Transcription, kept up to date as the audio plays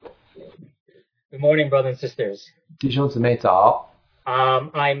Good morning, brothers and sisters. 弟兄姊妹早。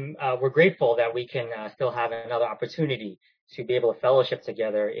We're grateful that we can still have another opportunity to be able to fellowship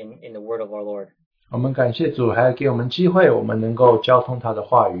together in the Word of our Lord. 我们感谢主，还给我们机会，我们能够交通他的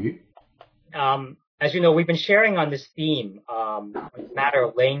话语。As you know, we've been sharing on this theme, the matter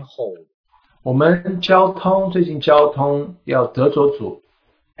of laying hold. 我们最近交通要得着主。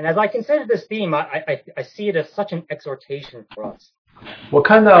And as I consider this theme, I see it as such an exhortation for us. 我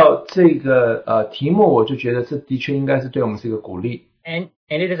看到这个题目，我就觉得这的确应该是对我们是一个鼓励。And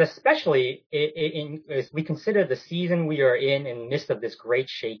it is especially as we consider the season we are in the midst of this great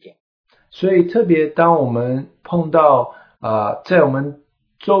shaking. 所以特别当我们碰到在我们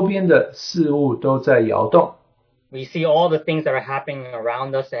周边的事物都在摇动。We see all the things that are happening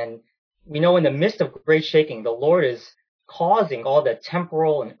around us, and we know in the midst of great shaking, the Lord is causing all the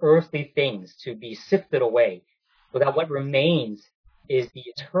temporal and earthly things to be sifted away, so that what remains is the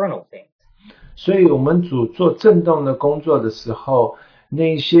eternal things. 所以我们主做震动的工作的时候，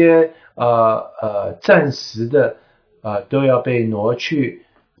那些暂时的都要被挪去，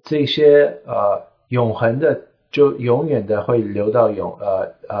这些永恒的就永远的会留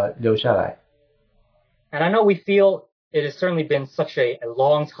下来。And I know we feel it has certainly been such a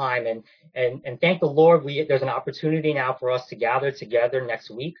long time, and thank the Lord, there's an opportunity now for us to gather together next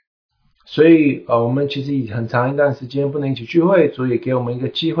week. 所以我们其实已很长一段时间不能一起聚会，主也给我们一个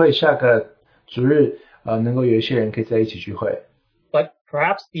机会，下个主日能够有一些人可以在一起聚会。But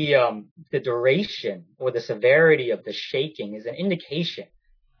perhaps the duration or the severity of the shaking is an indication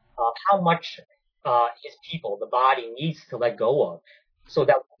of how much his people, the body, needs to let go of, so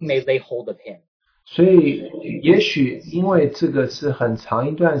that we may lay hold of him. 所以也许因为这个是很长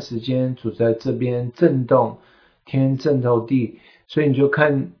一段时间主在这边震动天震透地，所以你就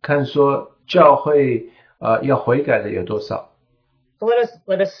看说教会要悔改的有多少。So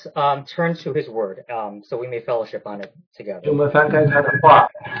let us turn to his word, so we may fellowship on it together. 我们翻开他的话。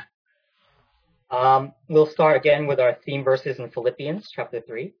We'll start again with our theme verses in Philippians chapter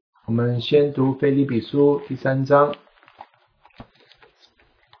 3. 我们先读腓立比书第3章。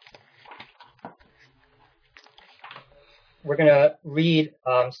We're going to read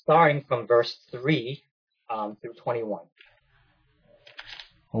starting from verse 3 through 21.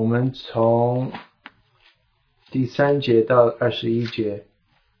 我们从第3节到21节。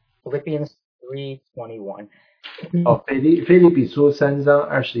Philippians 3:21. 腓立比书3章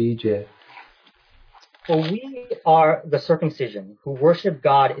21节。For we are the circumcision who worship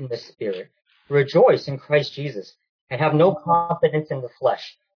God in the Spirit, rejoice in Christ Jesus, and have no confidence in the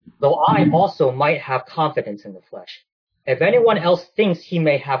flesh, though I also might have confidence in the flesh. If anyone else thinks he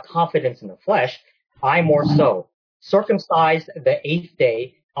may have confidence in the flesh, I more so, circumcised the 8th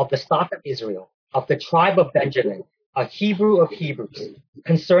day, of the stock of Israel, of the tribe of Benjamin, a Hebrew of Hebrews,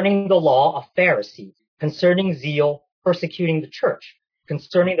 concerning the law, a Pharisee, concerning zeal, persecuting the church,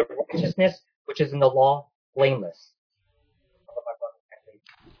 concerning the righteousness which is in the law, blameless.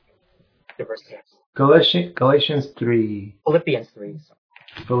 Galatians 3. Philippians 3.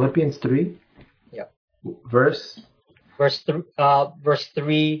 Philippians 3? Yeah. Verse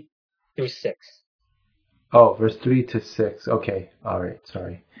 3 through 6. Oh, verse 3 to 6. Okay. All right.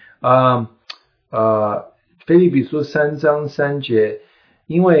 Sorry. 腓立比书3章3节，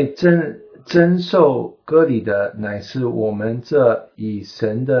因为真受割礼的乃是我们这以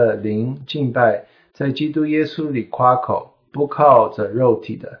神的灵敬拜，在基督耶稣里夸口，不靠着肉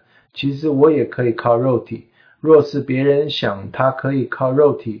体的。其实我也可以靠肉体，若是别人想他可以靠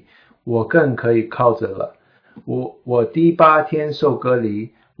肉体，我更可以靠着了。我第8天受割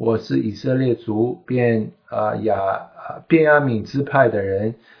礼，我是以色列族便雅悯支派的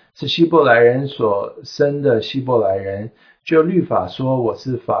人，是希伯来人所生的希伯来人。就律法说我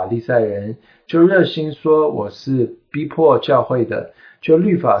是法利赛人，就热心说我是逼迫教会的，就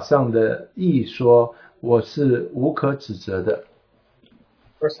律法上的义说我是无可指责的。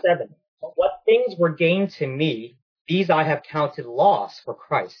Verse 7. But what things were gained to me, these I have counted loss for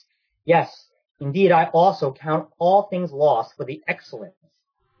Christ. Yes, indeed I also count all things lost for the excellence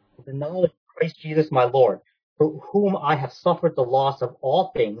of the knowledge of Christ Jesus my Lord, for whom I have suffered the loss of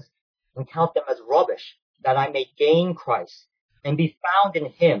all things, and count them as rubbish, that I may gain Christ, and be found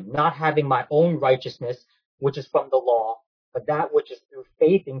in him, not having my own righteousness, which is from the law, but that which is through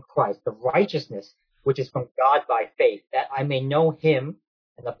faith in Christ, the righteousness which is from God by faith, that I may know him,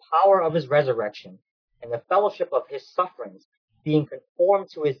 and the power of his resurrection, and the fellowship of his sufferings, being conformed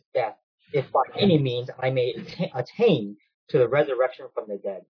to his death, if by any means I may attain to the resurrection from the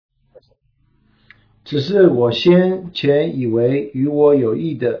dead. 只是我先前以为与我有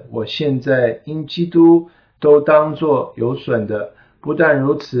益的，我现在因基督都当作有损的，不但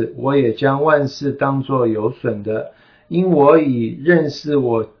如此，我也将万事当作有损的，因我以认识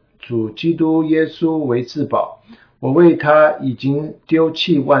我主基督耶稣为至宝。我为他已经丢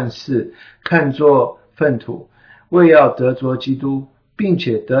弃万事，看作粪土，为要得着基督，并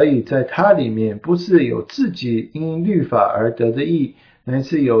且得以在他里面，不是有自己因律法而得的义，乃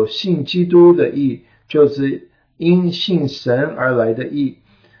是有信基督的义，就是因信神而来的义，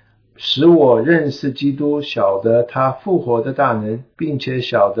使我认识基督，晓得他复活的大能，并且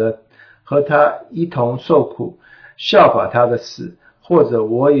晓得和他一同受苦，效法他的死，或者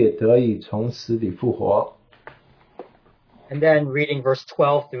我也得以从死里复活。And then reading verse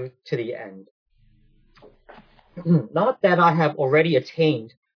 12 through to the end. Not that I have already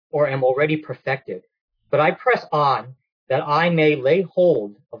attained or am already perfected, but I press on that I may lay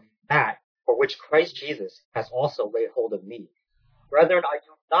hold of that for which Christ Jesus has also laid hold of me. Brethren, I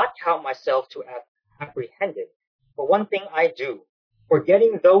do not count myself to have apprehended, but one thing I do,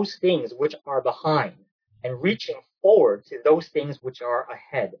 forgetting those things which are behind and reaching forward to those things which are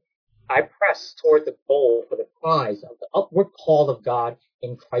ahead. I press toward the goal for the prize of the upward call of God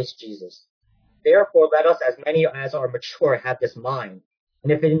in Christ Jesus. Therefore, let us, as many as are mature, have this mind.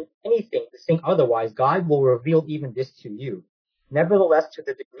 And if in anything you think otherwise, God will reveal even this to you. Nevertheless, to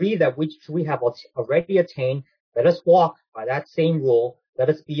the degree that which we have already attained, let us walk by that same rule. Let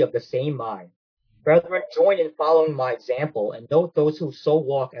us be of the same mind. Brethren, join in following my example, and note those who so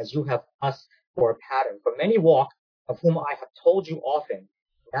walk as you have us for a pattern. For many walk, of whom I have told you often,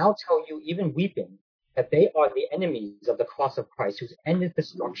 now tell you, even weeping, that they are the enemies of the cross of Christ, whose end is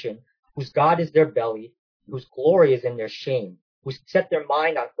destruction, whose God is their belly, whose glory is in their shame, who set their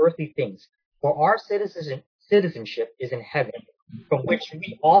mind on earthly things. For our citizenship is in heaven, from which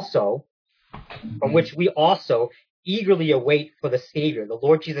we also eagerly await for the Savior, the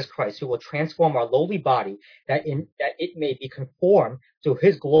Lord Jesus Christ, who will transform our lowly body, that it may be conformed to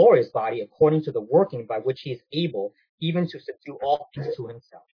his glorious body, according to the working by which he is able even to subdue all things to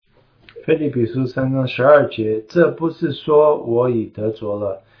himself. 腓立比书3章12节，这不是说我已得着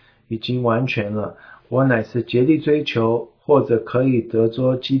了，已经完全了，我乃是竭力追求，或者可以得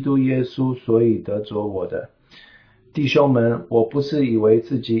着基督耶稣，所以得着我的。弟兄们，我不是以为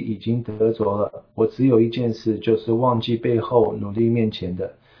自己已经得着了，我只有一件事，就是忘记背后，努力面前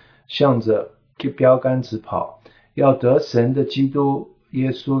的，向着标杆直跑，要得神的基督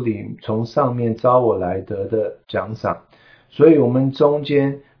耶稣里从上面召我来得的奖赏。所以我们中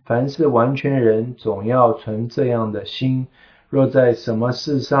间凡是完全人，总要存这样的心，若在什么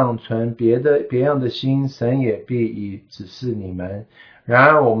事上存别样的心，神也必以指示你们。然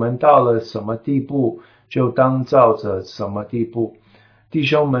而我们到了什么地步，就当照着什么地步。弟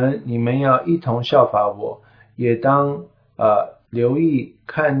兄们，你们要一同效法我，也当留意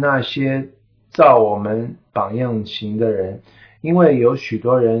看那些照我们榜样行的人，因为有许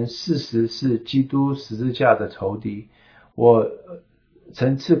多人事实是基督十字架的仇敌。我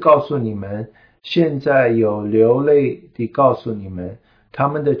曾次告诉你们，现在有流泪地告诉你们，他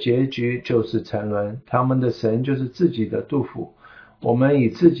们的结局就是沉沦，他们的神就是自己的肚腹。我们以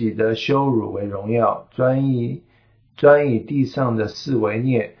自己的羞辱为荣耀，专以地上的事为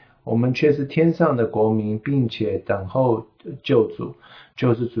孽，我们却是天上的国民，并且等候救主，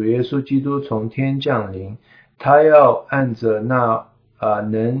就是主耶稣基督从天降临。他要按着那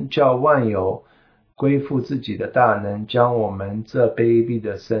能叫万有归附自己的大能，将我们这卑鄙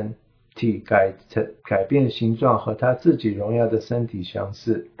的身体改变形状，和他自己荣耀的身体相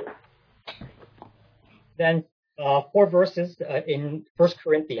似。 Then 4 verses in 1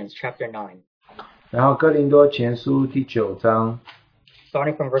 Corinthians chapter 9. 然后哥林多前书第9章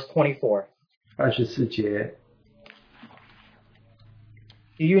Starting from verse 24. 24节。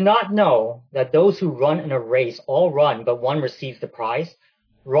Do you not know that those who run in a race all run, but one receives the prize?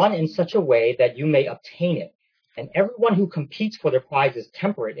 Run in such a way that you may obtain it. And everyone who competes for the prize is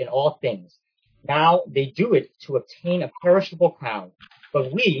temperate in all things. Now they do it to obtain a perishable crown,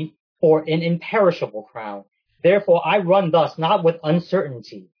 but we for an imperishable crown. Therefore I run thus, not with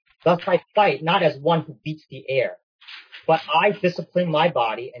uncertainty. Thus I fight not as one who beats the air, but I discipline my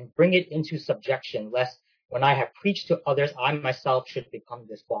body and bring it into subjection, lest when I have preached to others, I myself should become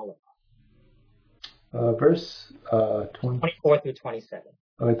disqualified. Verse 24 through 27.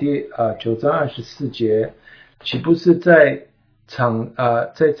 第9章24节，岂不是在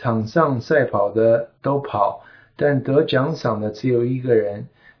场上赛跑的都跑，但得奖赏的只有一个人，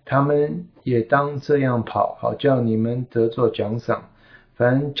他们也当这样跑，好叫你们得着奖赏。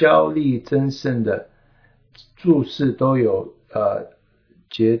凡交力争胜的，注事都有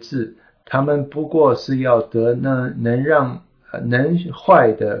节制，他们不过是要得能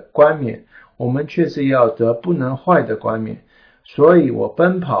坏的冠冕，我们却是要得不能坏的冠冕。所以我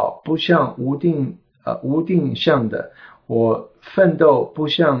奔跑不像无定向的，我奋斗不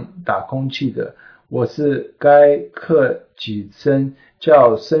像打空气的，我是该克己身，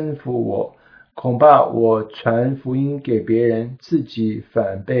叫身服我。恐怕我传福音给别人，自己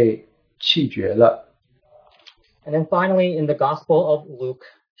反被弃绝了。And then finally, in the Gospel of Luke,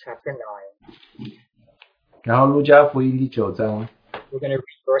 chapter 9, 然后路加福音第9章 we're going to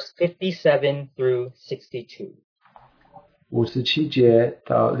read verse 57 through 62. 57节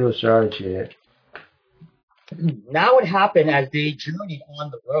到62节。Now it happened as they journeyed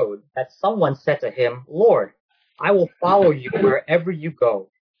on the road that someone said to him, Lord, I will follow you wherever you go.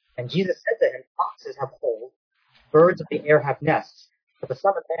 And Jesus said to him, Foxes have holes, birds of the air have nests, but the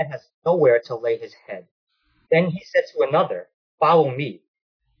Son of Man has nowhere to lay his head. Then he said to another, Follow me.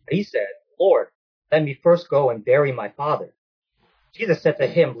 But he said, Lord, let me first go and bury my father. Jesus said to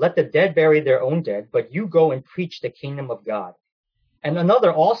him, Let the dead bury their own dead, but you go and preach the kingdom of God. And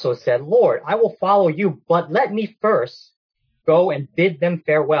another also said, Lord, I will follow you, but let me first go and bid them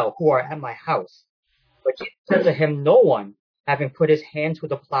farewell who are at my house. But Jesus said to him, No one, having put his hand to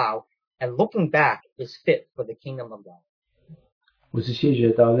the plow and looking back, is fit for the kingdom of God. 57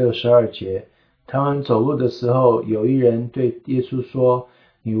节到62节，他们走路的时候，有一人对耶稣说：“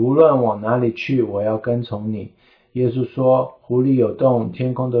你无论往哪里去，我要跟从你。”耶稣说：“湖里有洞，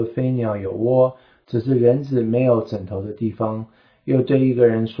天空的飞鸟有窝，只是人子没有枕头的地方。”又对一个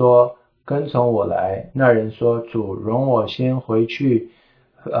人说：“跟从我来。”那人说：“主，容我先回去，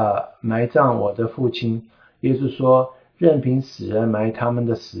埋葬我的父亲。”耶稣说：“任凭死人埋他们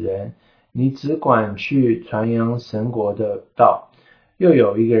的死人，你只管去传扬神国的道。”又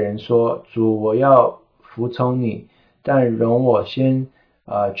有一个人说：“主，我要服从你，但容我先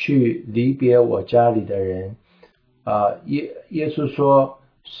去离别我家里的人。”耶稣说：“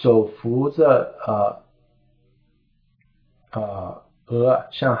手扶着鹅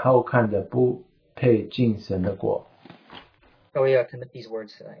向后看的，不配进神的国。” So we commit these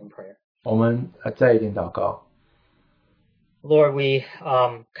words in prayer. 我们再一点祷告。Lord, we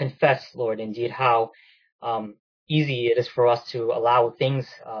confess, Lord, indeed how easy it is for us to allow things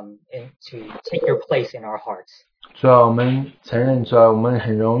to take your place in our hearts. 主啊，我们承认，主啊，我们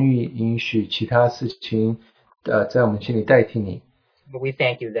很容易允许其他事情在我们心里代替你。But we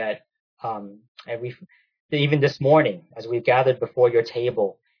thank you that even this morning, as we've gathered before your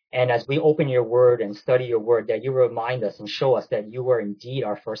table, and as we open your word and study your word, that you remind us and show us that you were indeed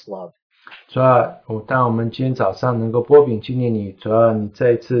our first love. 主啊，当我们今天早上能够拨饼纪念你，主啊，你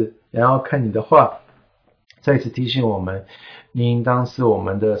再一次，然后看你的话，再一次提醒我们，你应当是我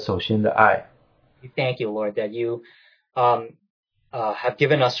们的首先的爱。We thank you, Lord, that you have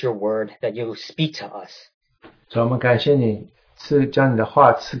given us your word, that you speak to us. 主啊，我们感谢你将你的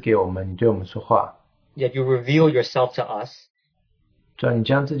话赐给我们，你对我们说话。That you reveal yourself to us. 主啊，你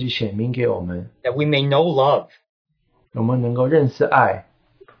将自己显明给我们。That we may know love. 我们能够认识爱。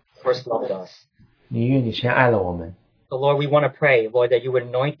First loved us. 因为你先爱了我们。So Lord, we want to pray, Lord, that you would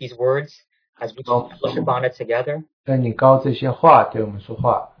anoint these words as we fellowship on it together. 但你膏这些话对我们说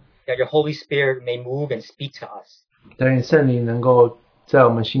话。That your Holy Spirit may move and speak to us. 但愿圣灵能够在我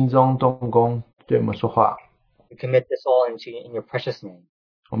们心中动工，对我们说话。We commit this all in your precious name.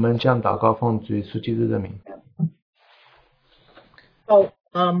 我们将祷告奉主耶稣基督的名。So,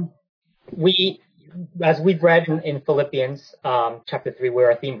 as we've read in Philippians chapter 3, where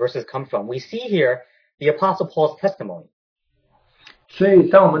our theme verses come from, we see here the Apostle Paul's testimony. 所以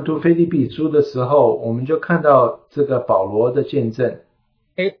当我们读腓立比书的时候，我们就看到这个保罗的见证。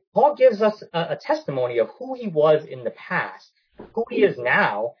Paul gives us a testimony of who he was in the past, who he is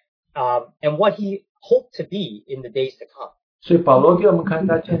now, and what he hoped to be in the days to come. 所以保罗给我们看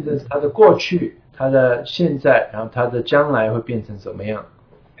他见证他的过去，他的现在，然后他的将来会变成怎么样。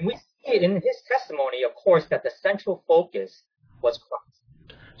And we see it in his testimony, of course, that the central focus was Christ.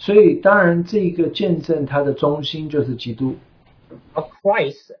 所以当然这个见证它的中心就是基督。How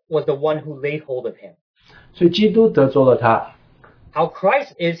Christ was the one who laid hold of him. 所以基督得着了他。How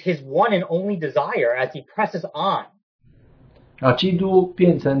Christ is his one and only desire as he presses on. 基督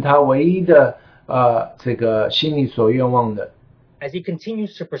变成他唯一的这个心里所愿望的。As he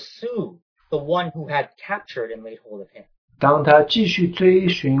continues to pursue the one who had captured and laid hold of him. 当他继续追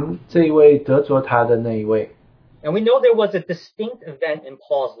寻这一位得着他的那一位。And we know there was a distinct event in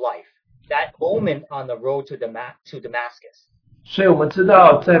Paul's life, that moment on the road to Damascus. 所以我们知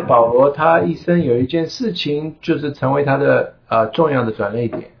道在保罗他一生有一件事情就是成为他的重要的转捩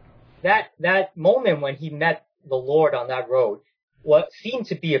点。That moment when he met the Lord on that road, what seemed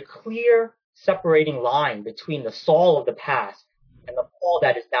to be a clear separating line between the Saul of the past and the Paul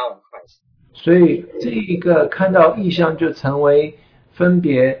that is now in Christ. 所以这一个看到异象就成为分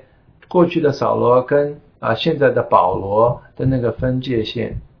别过去的扫罗跟现在的保罗的那个分界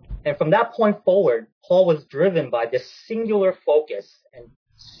线。And from that point forward, Paul was driven by this singular focus and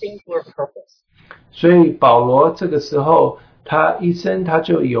singular purpose. 所以保罗这个时候他一生他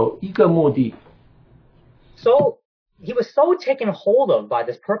就有一个目的。So he was so taken hold of by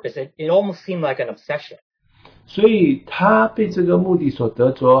this purpose, it almost seemed like an obsession. 所以他被这个目的所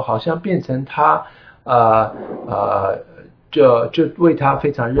得着，好像变成他就为他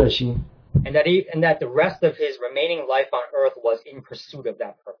非常热心。And that the rest of his remaining life on earth was in pursuit of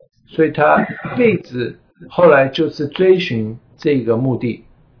that purpose. 所以他一辈子后来就是追寻这个目的。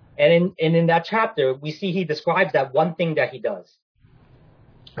And in that chapter, we see he describes that one thing that he does.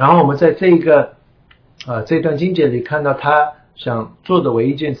 然后我们在这段经节里看到他想做的唯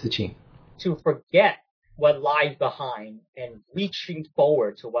一一件事情。To forget what lies behind and reaching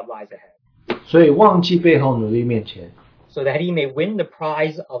forward to what lies ahead. 所以忘记背后，努力面前。So that he may win the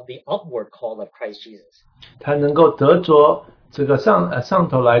prize of the upward call of Christ Jesus. 他能够得着这个上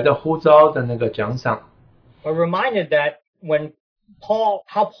头来的呼召的那个奖赏。We're reminded that how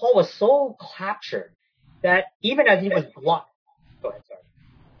Paul was so captured that even as he was blind. Go ahead, sorry.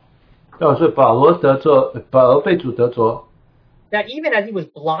 所以保罗被主得着。That even as he was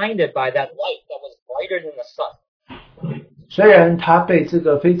blinded by that light that was brighter than the sun. 虽然他被这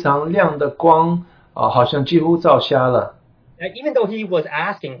个非常亮的光好像几乎照瞎了。That even though he was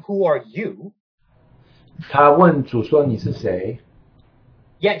asking, "Who are you?" 他问主说你是谁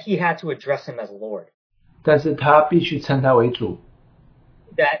Yet he had to address him as Lord. 但是他必须称他为主。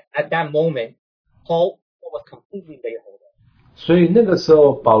That at that moment, Paul was completely laid hold of. 所以那个时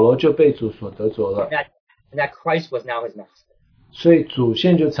候保罗就被主所得着了。And that Christ was now his master. 所以主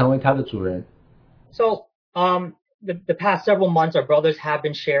现在就成为他的主人。So, the past several months, our brothers have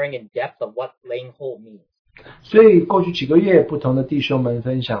been sharing in depth of what laying hold means. 所以过去几个月，不同的弟兄们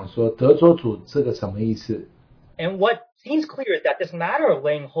分享说，得着主这个什么意思？ And what seems clear is that this matter of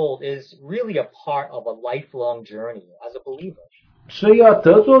laying hold is really a part of a lifelong journey as a believer. 所以要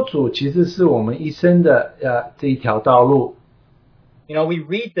得着主，其实是我们一生的这一条道路。You know, we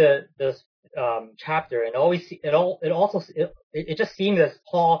read the chapter, and it just seems as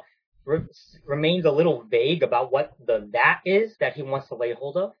Paul remains a little vague about what that is that he wants to lay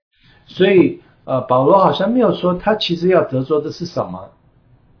hold of. 所以保罗好像没有说他其实要得着的是什么。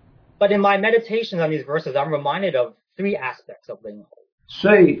But in my meditations on these verses, I'm reminded of three aspects of laying hold.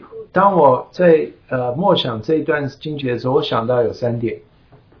 所以当我在默想这一段经节的时候，我想到有3点。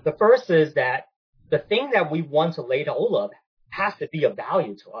The first is that the thing that we want to lay hold of has to be of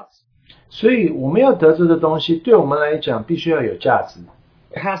value to us. 所以我们要得着的东西，对我们来讲必须要有价值。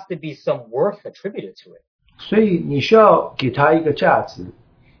There has to be some worth attributed to it. 所以你需要给它一个价值。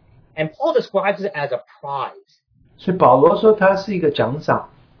And Paul describes it as a prize. 所以保罗说它是一个奖赏。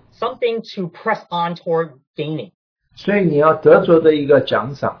Something to press on toward gaining. 所以你要得着的一个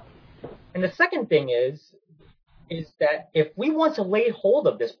奖赏。And the second thing is that if we want to lay hold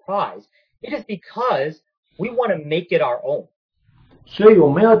of this prize, it is because we want to make it our own. 所以我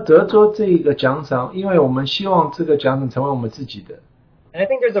们要得着这一个奖赏，因为我们希望这个奖赏成为我们自己的。And I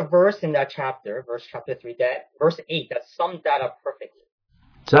think there's a verse in that chapter, verse 3, verse 8, that sums that up perfectly.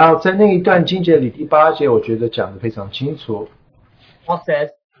 只要在那一段经节里第8节，我觉得讲得非常清楚。Paul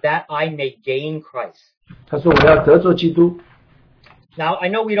says, that I may gain Christ. 他说我要得着基督。Now, I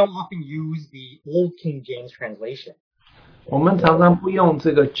know we don't often use the old King James translation. 我们常常不用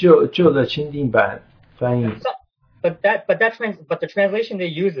这个旧的钦定版翻译。But the translation they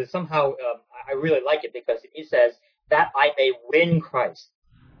use is somehow, I really like it because it says, that I may win Christ.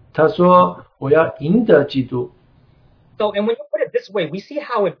 他说我要赢得基督。So, and when you put it this way, we see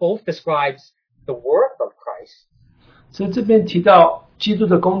how it both describes the work of Christ. 所以这边提到基督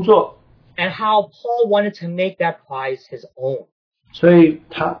的工作。And how Paul wanted to make that prize his own. 所以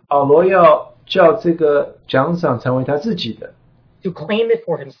保罗要叫这个奖赏成为他自己的。To claim it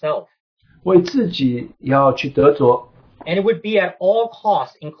for himself. 为自己要去得着。And it would be at all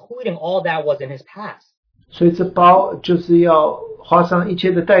costs, including all that was in his past. 所以这就是要花上一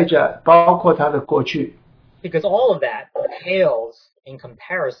切的代价，包括他的过去。Because all of that pales in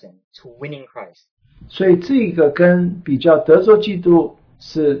comparison to winning Christ. 所以这个跟比较得着基督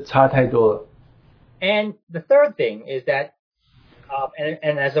是差太多了。And the third thing is that,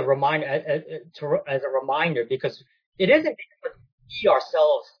 and as a reminder, because it isn't because we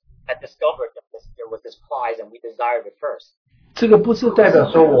ourselves had discovered that there was this prize and we desired it first. 这个不是代表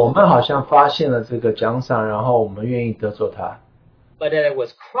说我们好像发现了这个奖赏，然后我们愿意得着它。But that it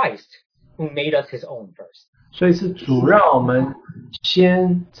was Christ who made us his own first. 所以是主让我们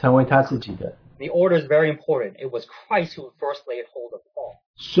先成为他自己的。The order is very important. It was Christ who first laid hold of Paul.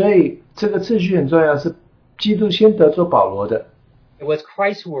 所以这个次序很重要，是基督先得着保罗的。It was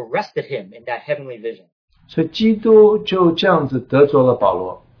Christ who arrested him in that heavenly vision. 所以基督就这样子得着了保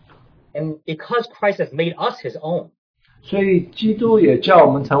罗。And because Christ has made us his own, 所以基督也叫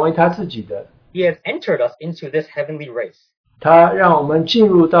我们成为他自己的。he has entered us into this heavenly race. 他让我们进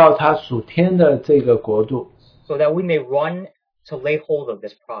入到他属天的这个国度。So that we may run to lay hold of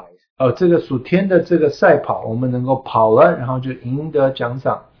this prize. 这个属天的这个赛跑，我们能够跑了，然后就赢得奖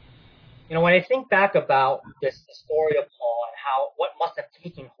赏。You know, when I think back about the story of Paul and what must have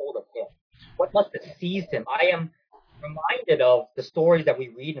taken hold of him, what must have seized him, I am reminded of the stories that we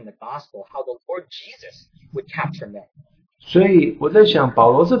read in the gospel, how the Lord Jesus would capture men. 所以我在想，保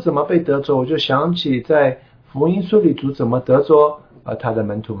罗是怎么被得着，我就想起在福音书里主怎么得着他的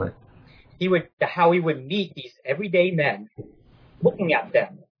门徒们。How he would meet these everyday men, looking at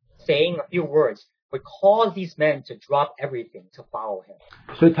them, saying a few words, would cause these men to drop everything to follow him.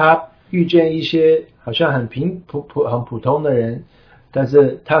 所以他遇见一些好像很普通的人，但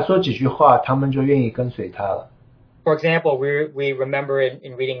是他说几句话，他们就愿意跟随他了。For example, we remember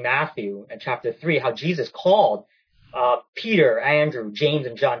in reading Matthew in chapter 3 how Jesus called Peter, Andrew, James,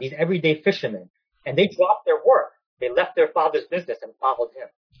 and John, these everyday fishermen, and they dropped their work. They left their father's business and followed him.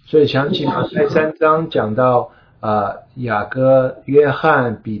 所以想起马太3章讲到雅各、约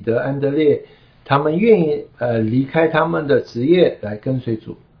翰、彼得、安德烈，他们愿意离开他们的职业来跟随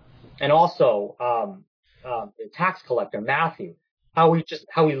主。And also the tax collector Matthew, how he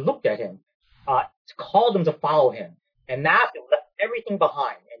looked at him, called them to follow him, and Matthew left everything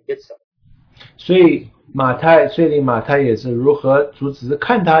behind and did so. 所以税吏马太也是如何，主只是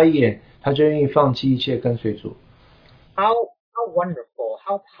看他一眼，他就愿意放弃一切跟随主。How wonderful,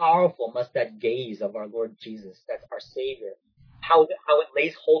 how powerful must that gaze of our Lord Jesus, that's our Savior, how it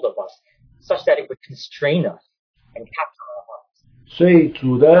lays hold of us, such that it would constrain us and capture our hearts. 所以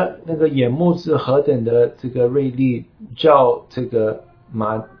主的那个眼目是何等的这个锐利，叫这个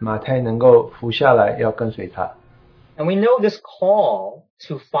马太能够服下来，要跟随他。And we know this call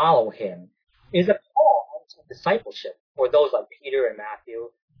to follow him is a call to discipleship for those like Peter and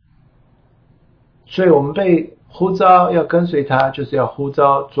Matthew. 所以我们被呼召要跟随他，就是要呼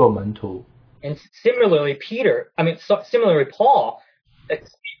召做门徒。And similarly, Paul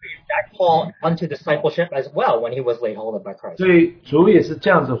experienced that call unto discipleship as well when he was laid hold of by Christ. 所以主也是这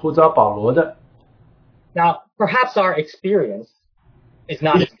样子呼召保罗的。Now, perhaps our experience is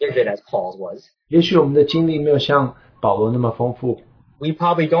not as vivid as Paul's was. 也许我们的经历没有像保罗那么丰富。We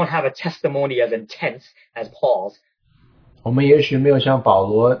probably don't have a testimony as intense as Paul's. 我们也许没有像保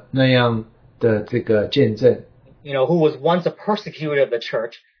罗那样的这个见证。You know, who was once a persecutor of the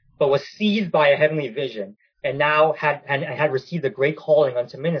church, but was seized by a heavenly vision, and now had received a great calling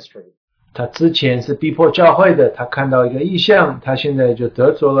unto ministry. 他之前是逼迫教会的，他看到一个异象，他现在就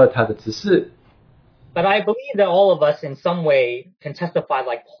得着了他的指示。But I believe that all of us in some way can testify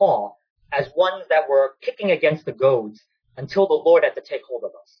like Paul as ones that were kicking against the goads until the Lord had to take hold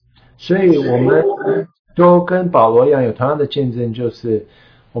of us. 所以我们都跟保罗一样有同样的见证，就是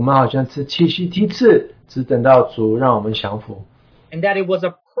我们好像是气息梯次，只等到主让我们降服。And that it was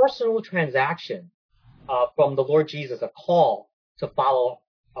a personal transaction from the Lord Jesus, a call to follow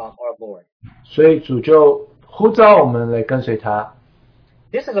our Lord. 所以主就呼召我们来跟随他。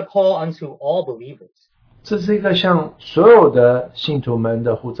This is a call unto all believers. 这是一个向所有的信徒们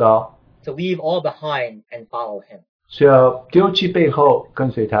的呼召。To leave all behind and follow him. 是要丢弃背后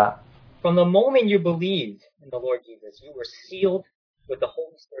跟随他。From the moment you believed in the Lord Jesus, you were sealed with the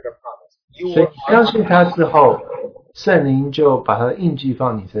Holy Spirit of promise. 所以相信他之后，圣灵就把他的印记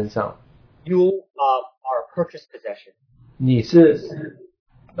放你身上。You are a purchased possession. 你是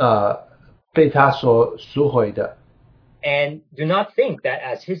被他所赎回的。And do not think that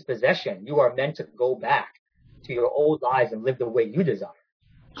as his possession, you are meant to go back to your old lives and live the way you desire.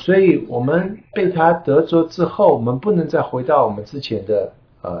 所以我们被他得着之后，我们不能再回到我们之前的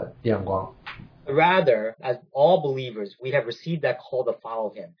亮光。Rather, as all believers, we have received that call to follow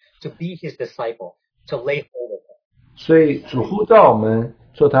him, to be his disciple, to lay hold of him. 所以主呼召我们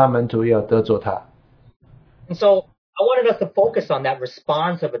做他门徒，要得着他。And so I wanted us to focus on that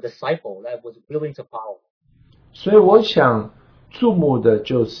response of a disciple that was willing to follow him. 所以我想注目的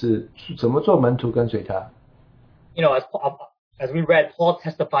就是怎么做门徒跟随他。You know, as we read, Paul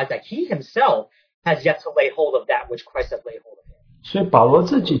testifies that he himself has yet to lay hold of that which Christ has laid hold of him. 所以保罗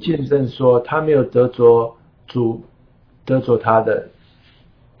自己见证说，他没有得着主得着他的。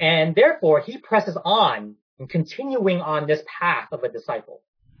And therefore, he presses on in continuing on this path of a disciple.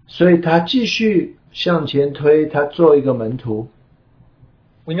 所以他继续向前推，他做一个门徒。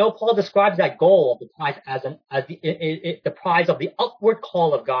We know Paul describes that goal of the prize as the prize of the upward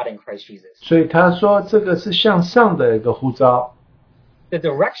call of God in Christ Jesus. 所以他说这个是向上的一个呼召。The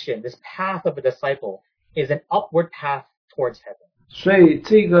direction, this path of a disciple, is an upward path towards heaven. 所以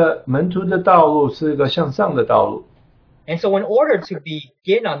这个门徒的道路是一个向上的道路。And so in order to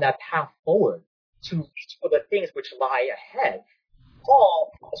begin on that path forward, to reach for the things which lie ahead,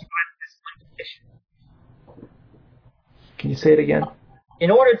 Paul describes this one condition. Can you say it again? In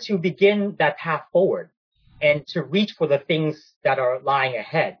order to begin that path forward and to reach for the things that are lying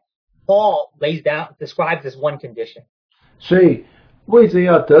ahead, Paul describes this one condition. 所以为着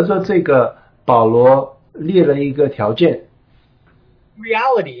要得着这个，保罗列了一个条件。In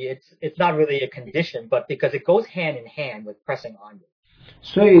reality, it's not really a condition, but because it goes hand in hand with pressing onward.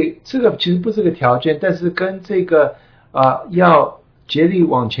 所以这个其实不是个条件，但是跟这个要竭力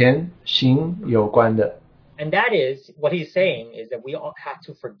往前行有关的。And that is, what he's saying is that we all have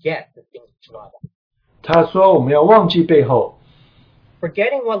to forget the things which lie behind. 他说我们要忘记背后，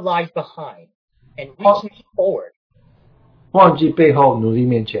 Forgetting what lies behind and reaching forward. 忘记背后，努力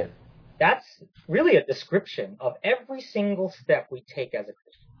面前。That's really a description of every single step we take as a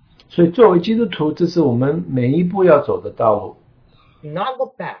Christian. 所以作为基督徒，这是我们每一步要走的道路。Do not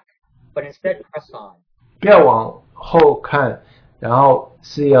look back, but instead press on. 不要往后看，然后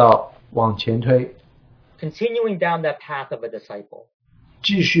是要往前推， Continuing down that path of a disciple.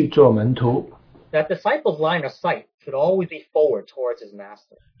 继续做门徒。That disciple's line of sight should always be forward towards his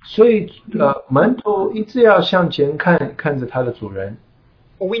master. 所以门徒一直要向前看，看着他的主人。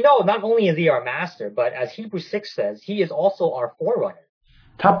Well, we know not only is he our master, but as Hebrews 6 says, he is also our forerunner.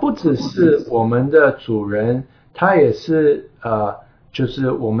 他不只是我们的主人，他也是就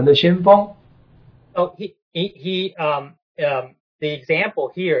是我们的先锋。So the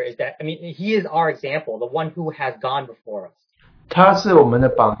example here is that, he is our example, the one who has gone before us. 他是我们的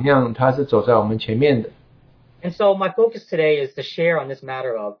榜样，他是走在我们前面的。And so my focus today is to share on this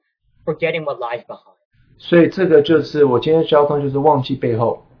matter of forgetting what lies behind. 所以这个就是我今天的交通，就是忘记背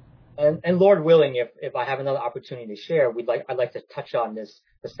后。And Lord willing, if I have another opportunity to share, I'd like to touch on the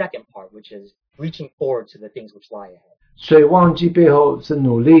second part, which is reaching forward to the things which lie ahead. 所以忘记背后是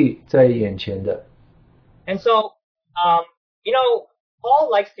努力在眼前的。And so,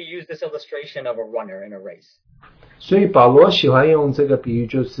 Paul likes to use this illustration of a runner in a race. 所以保罗喜欢用这个比喻，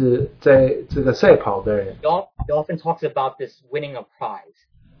就是在这个赛跑的人。He often talks about this winning a prize.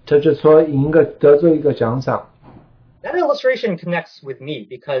 他就说得着一个奖赏。That illustration connects with me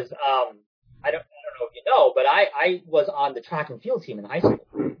because I don't know if you know, but I was on the track and field team in high school.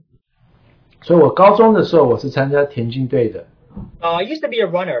 所以我高中的时候我是参加田径队的。I used to be a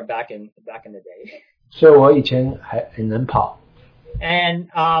runner back in the day. 所以我以前还很能跑。And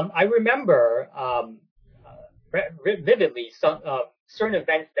I remember vividly certain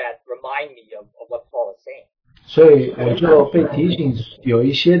events that remind me of what Paul is saying. 所以我就被提醒，有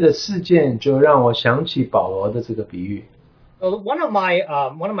一些的事件就让我想起保罗的这个比喻。So one of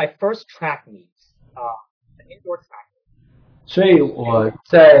my first track meets, an indoor track meet. 所以我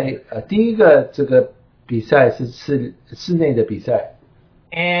在第一个这个比赛是室内的比赛。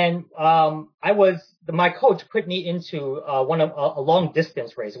And my coach put me into a long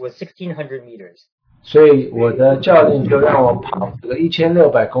distance race. It was 1,600 meters. 所以我的教练就让我跑这个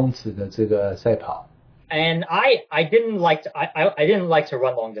1600公尺的这个赛跑。And I didn't like to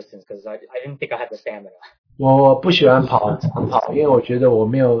run long distance because I didn't think I had the stamina. 我不喜欢跑长跑，因为我觉得我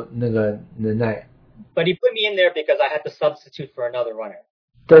没有那个能耐。But he put me in there because I had to substitute for another runner.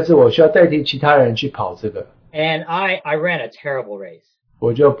 但是我需要代替其他人去跑这个。And I ran a terrible race.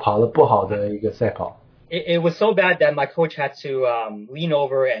 我就跑了不好的一个赛跑。It was so bad that my coach had to lean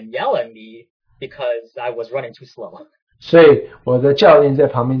over and yell at me because I was running too slow. 所以我的教练在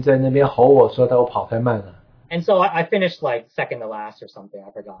旁边在那边吼我说我跑太慢了。And so I finished like second to last or something.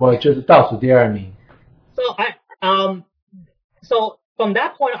 I forgot. 我就是倒数第二名。So from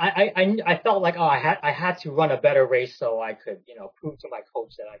that point, I felt like I had to run a better race so I could prove to my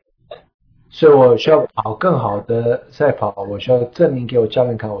coach that I could. 所以我需要跑更好的赛跑，我需要证明给我教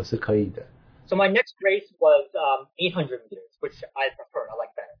练看我是可以的。So my next race was 800 meters, which I prefer. I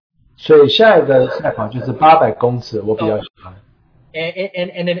like better. 所以下一个赛跑就是800公尺，我比较喜欢。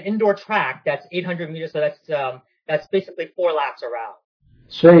And an indoor track that's 800 meters, so that's basically 4 laps around.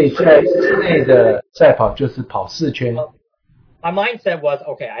 所以在室内的赛跑就是跑4圈。My mindset was,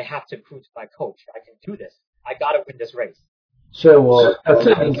 okay, I have to prove to my coach I can do this. I got to win this race. 所以我要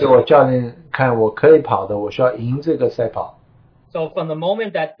证明给我教练看我可以跑的，我需要赢这个赛跑。So from the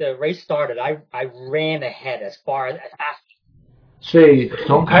moment that the race started, I ran ahead as fast. 所以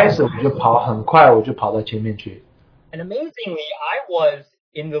从开始我就跑很快，我就跑到前面去。And amazingly, I was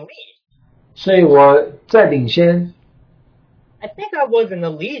in the lead. 所以我在领先， I think I was in the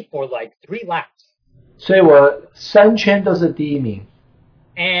lead for like 3 laps. 所以我3圈都是第一名。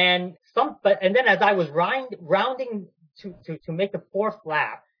And then as I was rounding to make the 4th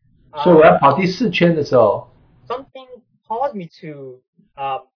lap, 所以我要跑第4圈的时候， something caused me to,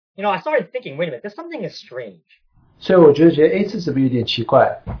 I started thinking, wait a minute, there's something is strange. 所以我觉得这是不是有点奇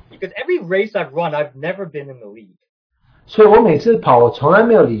怪？ Because every race I've run, I've never been in the lead. 所以我每次跑，我从来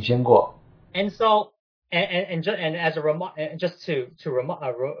没有领先过。And so, and as a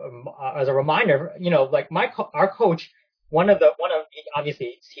as a reminder, like our coach,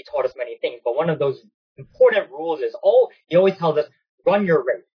 obviously he taught us many things, but one of those important rules is he always tells us run your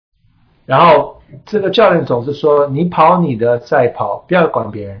race. 然后这个教练总是说，你跑你的赛跑，不要管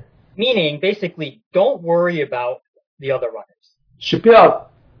别人。Meaning, basically, don't worry about the other runners. 是不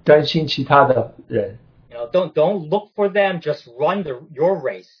要担心其他的人。Don't look for them. Just run your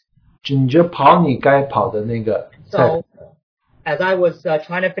race. 你就跑你该跑的那个赛跑。 So, as I was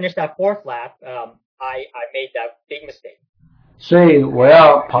trying to finish that 4th lap, I made that big mistake. 所以我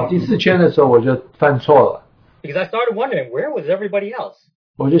要跑第4圈的时候，我就犯错了。Because I started wondering, where was everybody else?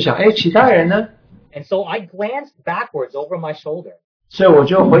 我就想，其他人呢？ And so I glanced backwards over my shoulder. 所以我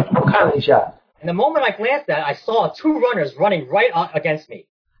就回头看了一下。 And the moment I glanced at it, I saw 2 runners running right against me.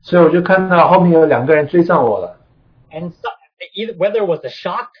 所以我就看到后面有2个人追上我了。 And so, whether it was the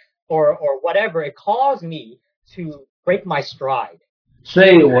shock or whatever, it caused me to break my stride. 所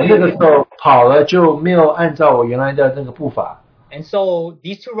以我那个时候跑了就没有按照我原来的那个步伐。 And so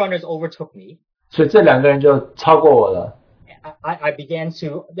these 2 runners overtook me. 所以这2个人就超过我了。 I began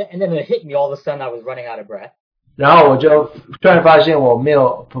to, and then it hit me all of a sudden I was running out of breath. 然后我就突然发现我没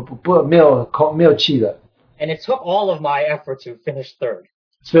有气了。 And it took all of my effort to finish 3rd.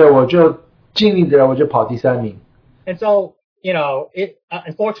 所以我就尽力的，我就跑第3名。 And so,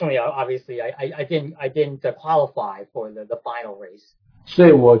 unfortunately, obviously, I didn't qualify for the final race. 所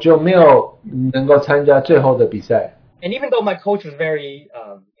以我就没有能够参加最后的比赛。 And even though my coach was very,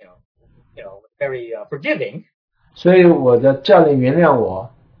 very forgiving. 所以我的教练原谅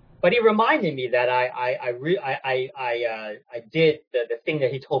我。 But he reminded me that I did the thing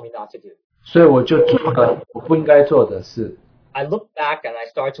that he told me not to do. 所以我就做了我不应该做的事。 I looked back and I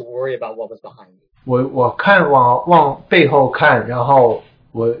started to worry about what was behind me. 我看往背后看，然后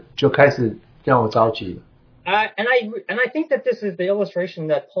我就开始让我着急了。 And I think that this is the illustration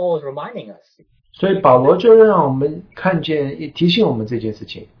that Paul is reminding us. 所以保罗就让我们看见，也提醒我们这件事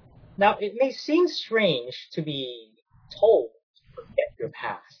情。 Now, it may seem strange to be told to forget your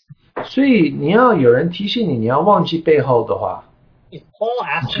past. 所以你要有人提醒你，你要忘记背后的话。 Is Paul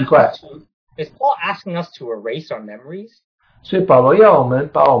asking us to erase our memories? 所以保罗要我们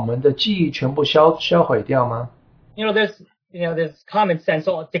把我们的记忆全部销毁掉吗？ There's common sense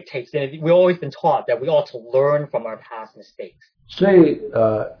dictates that we've always been taught that we ought to learn from our past mistakes. 所以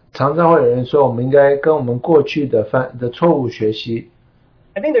常常会有人说，我们应该跟我们过去的错误学习。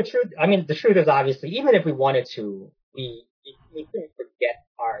 I think the truth is obviously, even if we wanted to, we couldn't forget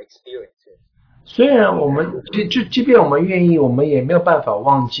our experiences. 虽然我们即便我们愿意，我们也没有办法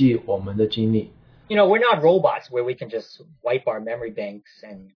忘记我们的经历。We're not robots where we can just wipe our memory banks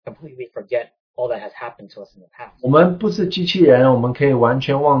and completely forget all that has happened to us in the past. 我们不是机器人，我们可以完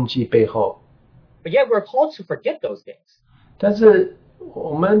全忘记背后。 But yet we're called to forget those things. 但是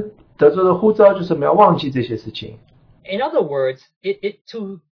我们得着的呼召就是我们要忘记这些事情。 In other words,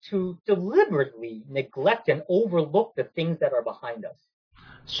 to deliberately neglect and overlook the things that are behind us.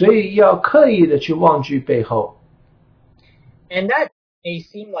 所以要刻意的去忘记背后。 And that may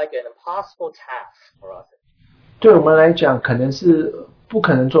seem like an impossible task for us. 对我们来讲，可能是不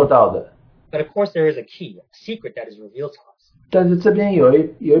可能做到的。 But of course, there is a key, a secret that is revealed to us. 但是这边有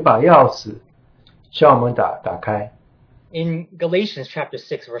一把钥匙，向我们打开。 In Galatians chapter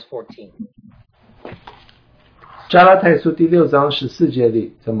 6, verse 14. 加拉太书第6章14节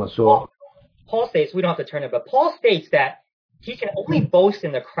里这么说。 Paul states, we don't have to turn it, but Paul states that he can only boast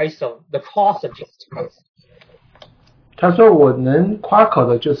in the cross of Jesus Christ. 他说：“我能夸口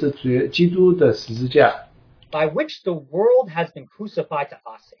的就是基督的十字架。” By which the world has been crucified to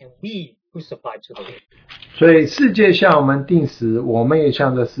us, and we crucified to the world. 所以世界向我们定死，我们也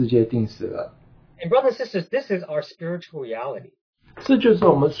向这世界定死了。 And brothers and sisters, this is our spiritual reality. 这就是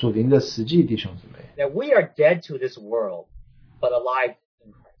我们属灵的实际，弟兄姊妹。 That we are dead to this world, but alive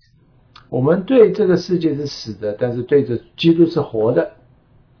in Christ. 我们对这个世界是死的，但是对着基督是活的。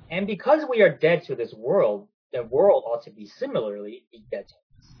 And because we are dead to this world, the world ought to be similarly be dead to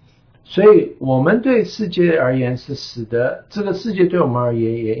us. 所以我们对世界而言是死的，这个世界对我们而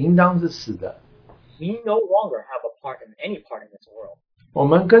言也应当是死的。We no longer have a part in any part in this world. 我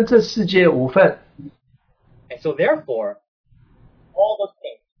们跟这世界无份， And so therefore, all those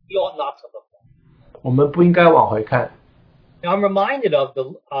things we ought not to look at. 我们不应该往回看。 Now I'm reminded of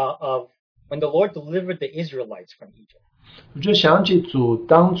when the Lord delivered the Israelites from Egypt. 我就想起主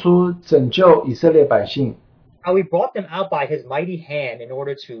当初拯救以色列百姓， How he brought them out by his mighty hand in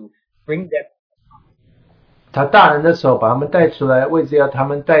order to bring them. 他大人的手把他们带出来，为着要他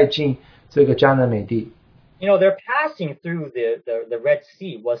们带进这个迦南美地。You know, their passing through the Red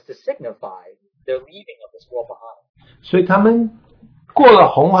Sea was to signify their leaving of this world behind. 所以他们过了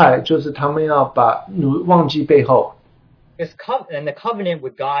红海，就是他们要把忘记背后。And the covenant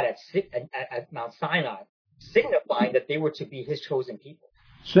with God at Mount Sinai, signifying that they were to be his chosen people.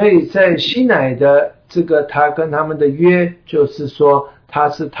 所以在西乃的这个他跟他们的约，就是说他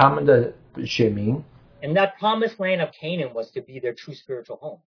是他们的选民。 And that promised land of Canaan was to be their true spiritual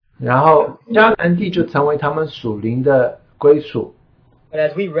home. 然后迦南地就成为他们属灵的归属。 But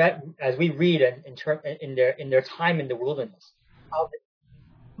as we read in their time in the wilderness, how they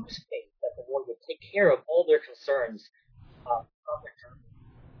lose faith that the Lord would take care of all their concerns on their journey,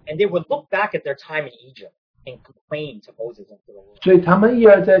 and they would look back at their time in Egypt and complain to Moses and to the Lord. 所以他们一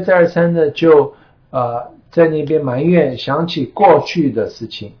而再再而三的就在那边埋怨，想起过去的事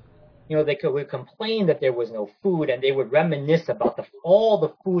情。 You know, they would complain that there was no food, and they would reminisce about all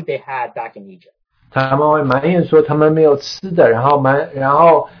the food they had back in Egypt. 他们会埋怨说他们没有吃的，然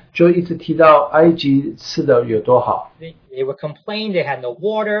后就一直提到埃及吃的有多好。 They would complain they had no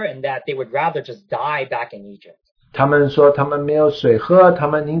water and that they would rather just die back in Egypt. 他们说他们没有水喝，他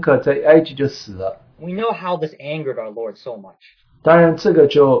们宁可在埃及就死了。 We know how this angered our Lord so much. 当然这个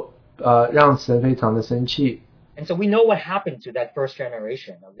就让神非常的生气。 And so we know what happened to that first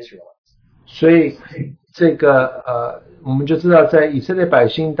generation of Israelites. 所以这个我们就知道在以色列百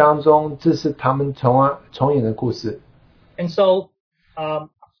姓当中，这是他们重演的故事。 And so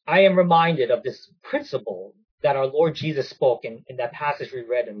I am reminded of this principle that our Lord Jesus spoke in that passage we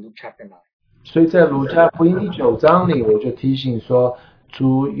read in Luke chapter 9. 所以在路加福音第9章里，我就提醒说，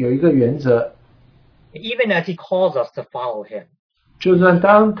主有一个原则， Even as he calls us to follow him. 就算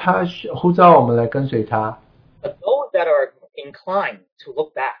当他呼召我们来跟随他， But those that are inclined to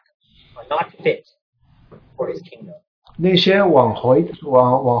look back are not fit for his kingdom. 那些往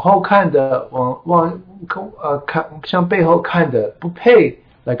后看的，向背后看的，不配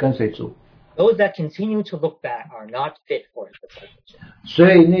来跟随主。 Those that continue to look back are not fit for his discipleship.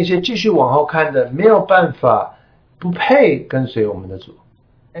 所以那些继续往后看的，没有办法，不配跟随我们的主。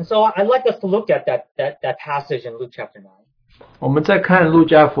 And so I'd like us to look at that passage in Luke chapter 9. 我们再看路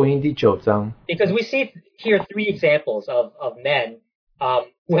加福音第9章， Because we see here 3 examples of men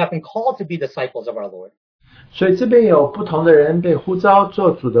who have been called to be disciples of our Lord. 所以这边有不同的人被呼召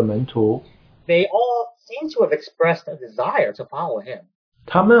做主的门徒， They all seem to have expressed a desire to follow him.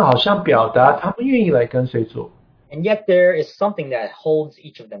 他们好像表达他们愿意来跟随主， And yet there is something that holds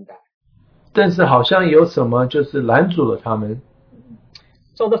each of them back. 但是好像有什么就是拦阻了他们。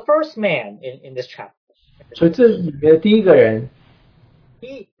 So the first man in this chapter, 所以这里面的第一个人，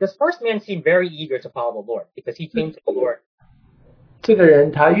 this first man seemed very eager to follow the Lord because he came to the Lord. 这个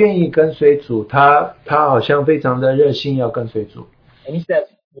人他愿意跟随主，他好像非常的热心要跟随主。 And he says,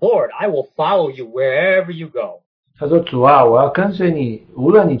 Lord, I will follow you wherever you go. 他说：“主啊，我要跟随你，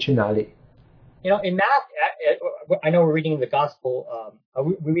无论你去哪里。” You know, in Matthew, I know we're reading the gospel,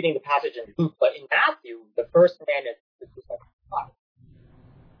 we're reading the passage in Luke, but in Matthew, the first man is introduced as a scribe.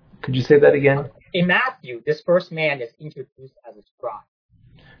 Could you say that again? In Matthew, this first man is introduced as a scribe.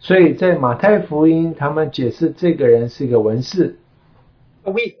 所以在马太福音，他们解释这个人是一个文士。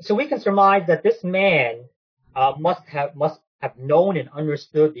 So we can surmise that this man must have known and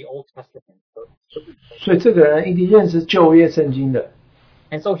understood the Old Testament. 所以这个人一定认识旧约圣经的。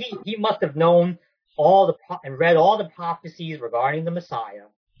 And so he must have known and read all the prophecies regarding the Messiah.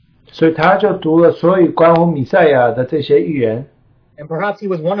 所以他就读了所有关乎弥赛亚的这些预言。 And perhaps he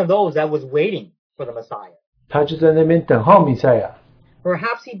was one of those that was waiting for the Messiah. 他就在那边等候弥赛亚。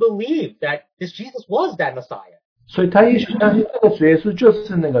 Perhaps he believed that this Jesus was that Messiah. 所以他也许相信这个主耶稣就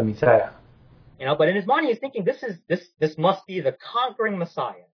是那个弥赛亚。 You know, but in his mind he's thinking this must be the conquering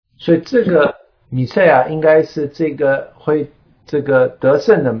Messiah. 所以这个弥赛亚应该是这个得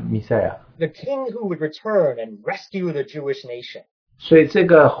胜的弥赛亚。 The king who would return and rescue the Jewish nation. 所以这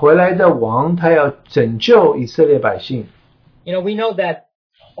个回来的王，他要拯救以色列百姓。 You know, we know that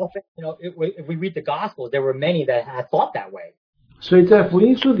often, you know, if we read the Gospels, there were many that had thought that way. 所以在福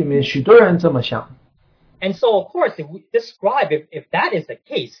音书里面，许多人这么想。 And so, of course, if this scribe, if that is the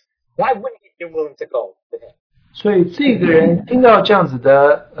case, why wouldn't he be willing to go with him? 所以这个人听到这样子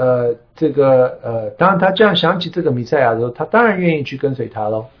的当他这样想起这个弥赛亚的时候，他当然愿意去跟随他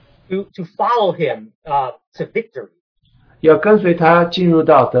咯， To follow him to victory. 要跟随他进入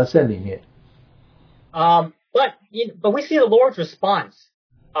到得胜里面。But we see the Lord's response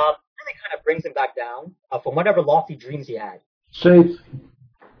really kind of brings him back down from whatever lofty dreams he had. 所以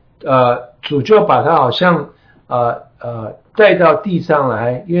主就把他好像带到地上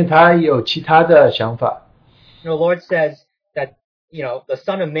来，因为他有其他的想法。The Lord says that the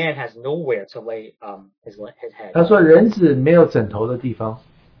Son of Man has nowhere to lay his head. 他说人子没有枕头的地方。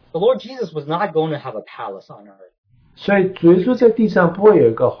The Lord Jesus was not going to have a palace on earth. 所以主耶稣在地上不会有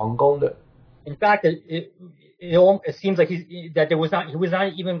一个皇宫的。In fact, it seems like he was not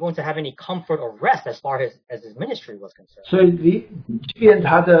even going to have any comfort or rest as far as his ministry was concerned. 所以即便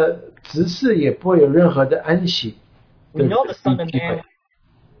他的执事也不会有任何的安息。We know the Son of Man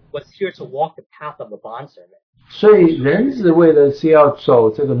was here to walk the path of the bondservant. 所以人子为的是要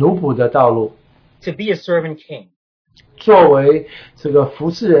走这个奴仆的道路。To be a servant king. 作为这个服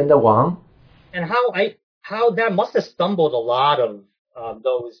侍人的王。And how that must have stumbled a lot of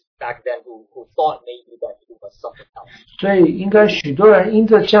those back then who thought maybe that he was something else. 所以应该许多人因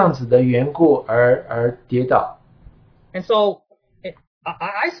着这样子的缘故而跌倒。And so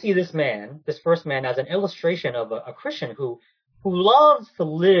I see this first man, as an illustration of a Christian who loves to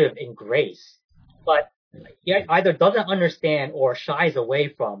live in grace, but yet either doesn't understand or shies away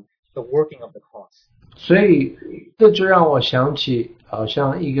from the working of the cross. 所以这就让我想起，好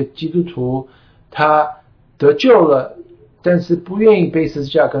像一个基督徒，他得救了，但是不愿意背十字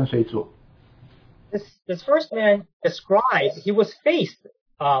架跟随主。This first man describes he was faced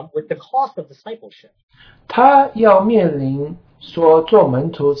with the cost of discipleship. 他要面临说做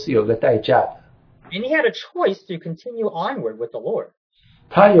门徒是有个代价的。And he had a choice to continue onward with the Lord.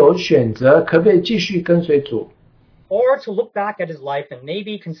 他有选择，可不可以继续跟随主？ Or to look back at his life and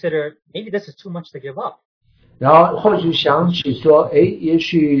maybe consider, maybe this is too much to give up. 然后或许想起说，也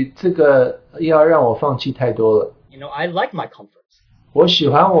许这个要让我放弃太多了。I like my comforts. 我喜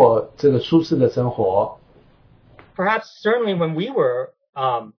欢我这个舒适的生活。Perhaps certainly when we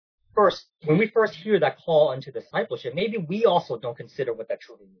first hear that call into discipleship, maybe we also don't consider what that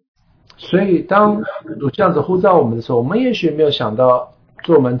truly means. 所以当主这样子呼召我们的时候，我们也许没有想到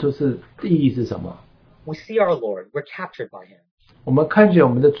做门徒是意义是什么。We see our Lord, we're captured by him. 我们看见我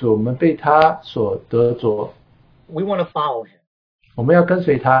们的主，我们被他所得着。We want to follow him. 我们要跟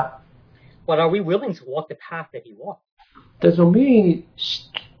随他。But are we willing to walk the path that he walked? 但是我们愿意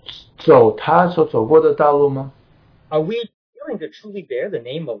走他所走过的道路吗？ Are we willing to truly bear the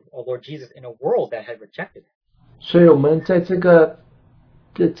name of our Lord Jesus in a world that has rejected him? 所以我们在这个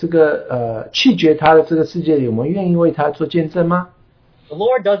弃绝他的这个世界里，我们愿意为他做见证吗？ The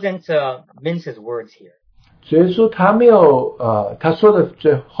Lord doesn't mince his words here. 所以说他没有他说的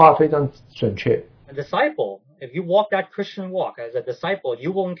这话非常准确。A disciple, if you walk that Christian walk as a disciple,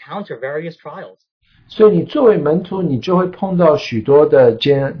 you will encounter various trials. 所以你作为门徒，你就会碰到许多的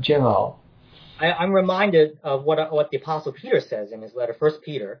煎熬。I'm reminded of what the Apostle Peter says in his letter, 1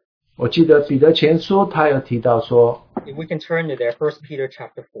 Peter. 我记得彼得前书他有提到说， If we can turn to there, 1 Peter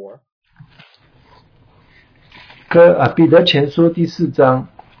chapter 4. 彼得前书第4章。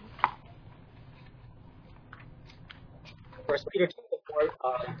1 Peter chapter 4,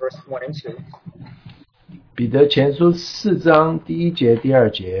 verse 1 and 2. 彼得前书4章第1节、第2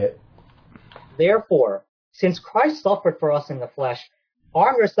节。Therefore, since Christ suffered for us in the flesh,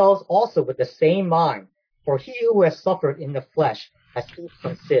 arm yourselves also with the same mind. For he who has suffered in the flesh has ceased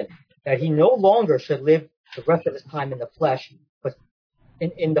from sin, that he no longer should live the rest of his time in the flesh, but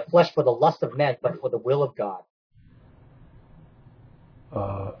in the flesh for the lust of men, but for the will of God.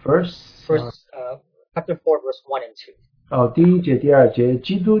 Chapter 4, verse 1 and 2. 第1节、第2节，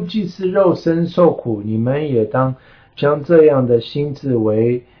基督既是肉身受苦，你们也当将这样的心志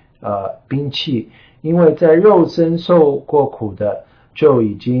为兵器，因为在肉身受过苦的，就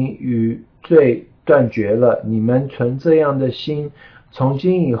已经与罪断绝了。你们存这样的心，从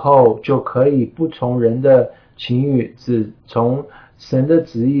今以后就可以不从人的情欲，只从神的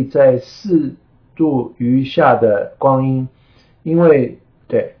旨意，在世度余下的光阴。因为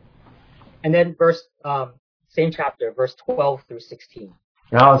对。And then same chapter, verse 12 through 16.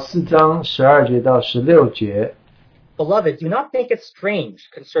 然后4章12节到16节。Beloved, do not think it strange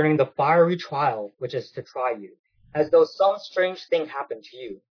concerning the fiery trial which is to try you, as though some strange thing happened to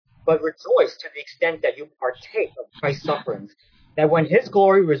you. But rejoice to the extent that you partake of Christ's sufferings, that when his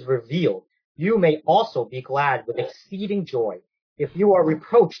glory is revealed, you may also be glad with exceeding joy. If you are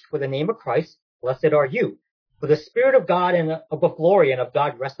reproached for the name of Christ, blessed are you, For the Spirit of God and of glory and of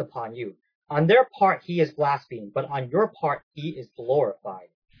God rest upon you. On their part he is blasphemed, but on your part he is glorified.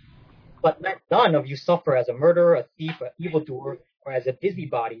 But let none of you suffer as a murderer, a thief, an evildoer, or as a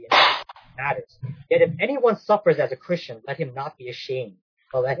busybody in matters. Yet if anyone suffers as a Christian, let him not be ashamed,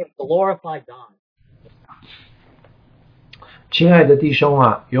 but let him glorify God. 亲爱的弟兄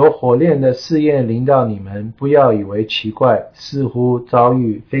啊，有火炼的试验临到你们，不要以为奇怪，似乎遭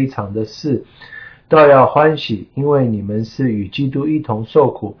遇非常的事，倒要欢喜，因为你们是与基督一同受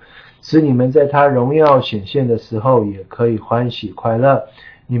苦，使你们在他荣耀显现的时候也可以欢喜快乐。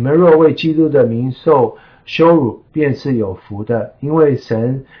你们若为基督的名受羞辱，便是有福的，因为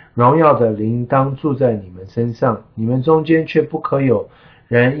神荣耀的灵当住在你们身上。你们中间却不可有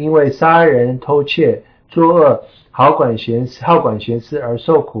人因为杀人、偷窃、作恶、好管闲事而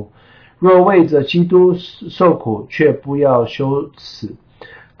受苦。若为着基督受苦，却不要羞耻，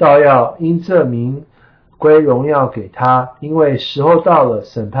倒要因这名归荣耀给他，因为时候到了，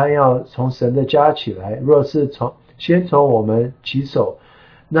审判要从神的家起来。若是先从我们起手，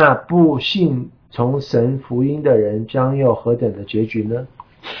那不信从神福音的人将有何等的结局呢？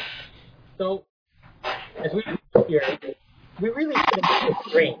 So, as we read here, we really shouldn't feel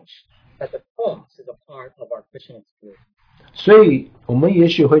strange that the cross is a part of our Christian experience. 所以我们也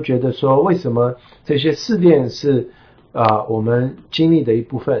许会觉得说，为什么这些试炼是我们经历的一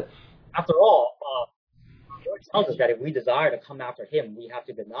部分？ After all, the Lord tells us that if we desire to come after Him, we have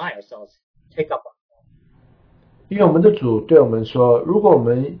to deny ourselves, take up our cross. 因为我们的主对我们说，如果我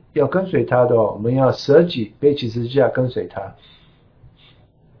们要跟随他的话，我们要舍己，背起十字架跟随他。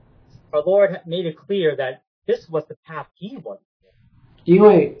Our Lord made it clear that this was the path He wanted. 因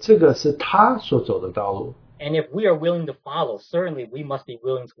为这个是他所走的道路。 And if we are willing to follow, certainly we must be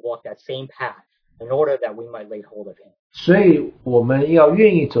willing to walk that same path in order that we might lay hold of Him. 所以我们要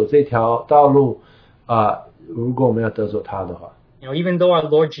愿意走这条道路如果我们要得着他的话。Even though our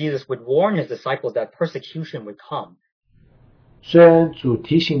Lord Jesus would warn His disciples that persecution would come, 虽然主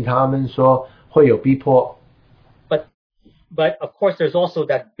提醒他们说会有逼迫， but of course there's also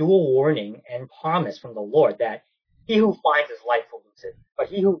that dual warning and promise from the Lord that he who finds his life will lose it, but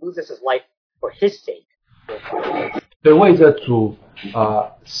he who loses his life for His sake will find it. 对，为着主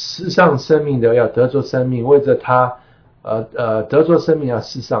世上生命的要得着生命，为着他得着生命要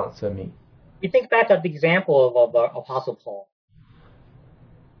世上生命。 We think back at the example of Apostle Paul.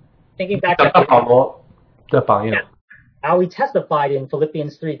 Thinking back 讲 at 到保罗的榜样， how he testified in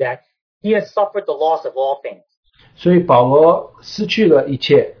Philippians 3 that he has suffered the loss of all things. 所以保罗失去了一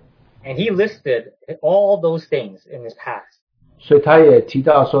切， And he listed all those things in his past. 所以他也提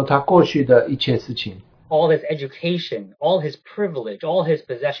到说他过去的一切事情， All his education, all his privilege, all his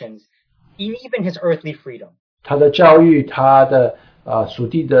possessions, even his earthly freedom. 他的教育，他的属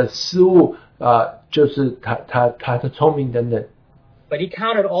地的事物就是他的聪明等等。 But he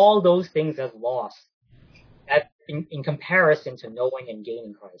counted all those things as loss in comparison to knowing and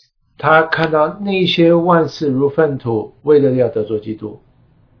gaining Christ. 他看到那些万事如粪土，为了要得着基督，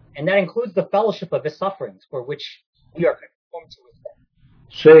 And that includes the fellowship of his sufferings, for which we are conformed to his death.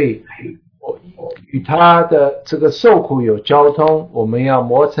 所以与他的这个受苦有交通，我们要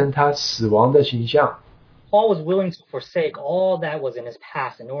磨成他死亡的形象。 Paul was willing to forsake all that was in his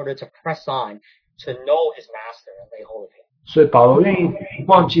past in order to press on to know his master and lay hold of him. 所以保罗愿意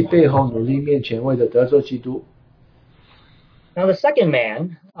忘记背后，努力面前，为了得着基督。 Now the second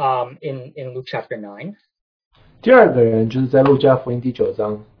man in Luke chapter 9, 第二个人就是在路加福音第9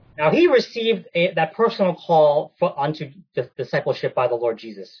章， now he received that personal call unto discipleship by the Lord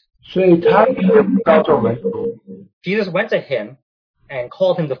Jesus. 所以他高做门徒， Jesus went to him and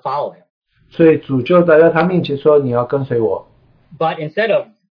called him to follow him. 所以主就来到他面前说：“你要跟随我。” But instead of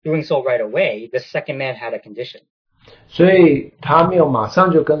doing so right away, the second man had a condition. 所以他没有马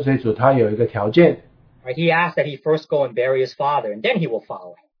上就跟随主，他有一个条件。 Right? He asked that he first go and bury his father, and then he will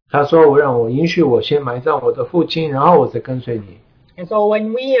follow him. 他说：“让我允许我先埋葬我的父亲，然后我再跟随你。” And so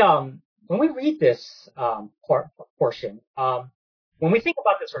when we read this portion, when we think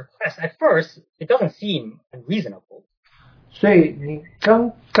about this request, at first it doesn't seem unreasonable. 所以你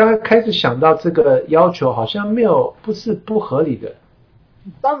刚开始想到这个要求，好像不是不合理的。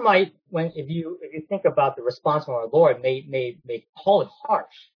 Some might, if you think about the response from our Lord, may call it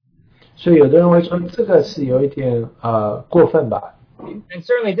harsh. 所以有的人会说这个是有一点过分吧。 And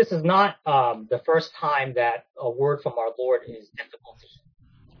certainly this is not the first time that a word from our Lord is difficult to hear.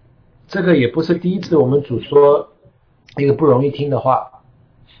 这个也不是第一次我们主说一个不容易听的话。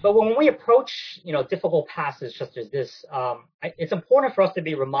 But when we approach, difficult passages such as this, it's important for us to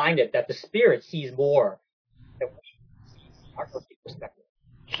be reminded that the Spirit sees more than we see our earthly perspective.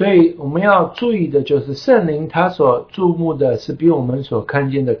 所以我们要注意的就是圣灵他所注目的是比我们所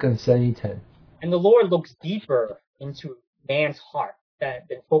看见的更深一层。And the Lord looks deeper into man's heart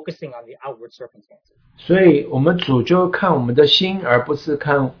than focusing on the outward circumstances. 所以我们主就看我们的心，而不是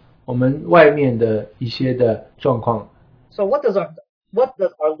看我们外面的一些的状况。So what does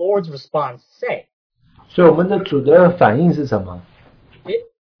our Lord's response say? 所以我们的主的反应是什么？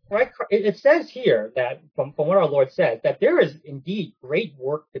 It says here that from what our Lord says that there is indeed great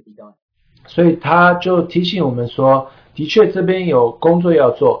work to be done. 所以他就提醒我们说，的确这边有工作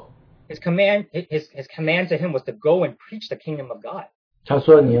要做。His command to him was to go and preach the kingdom of God. 他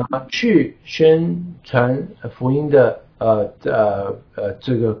说你要去宣传福音的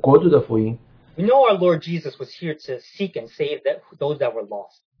这个国度的福音。We know our Lord Jesus was here to seek and save those that were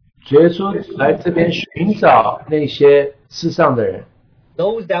lost. 主耶稣来这边寻找那些世上的人，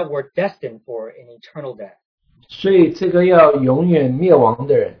 Those that were destined for an eternal death. 所以这个要永远灭亡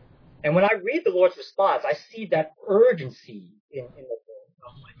的人。 And when I read the Lord's response, I see that urgency in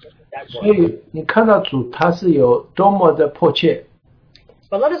that 所 word. 以你看到主他是有多么的迫切。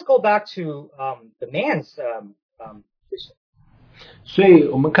 But let us go back to the man's position. 所以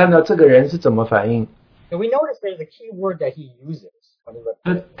我们看到这个人是怎么反应。 And we notice there's a key word that he uses when he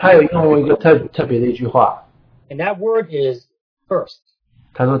replies. 他有用一个特别的一句话， And that word is first.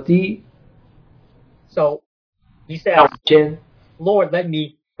 他说第一， So he 让 says, 我先 Lord, let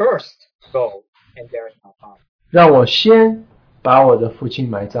me first go and bury my father. 让我先把我的父亲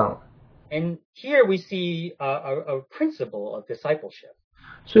埋葬了。 And here we see a principle of discipleship.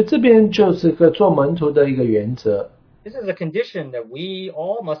 所以这边就是个做门徒的一个原则。 This is a condition that we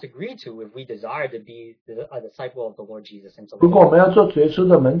all must agree to if we desire to be a disciple of the Lord Jesus and to 如果我 live. 们要做主耶稣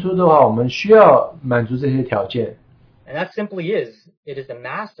的门徒的话，我们需要满足这些条件。 And that simply it is the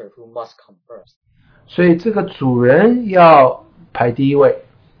master who must come first. 所以这个主人要排第一位。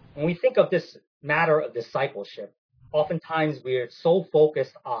 When we think of this matter of discipleship, oftentimes we're so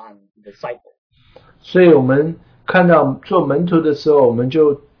focused on the disciple. 所以我们看到做门徒的时候，我们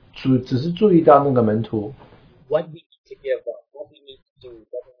就只是注意到那个门徒， What we need to give up, what we need to do,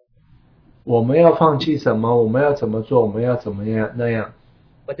 what we need to 我们要放弃什么，我们要怎么做，我们要怎么样那样。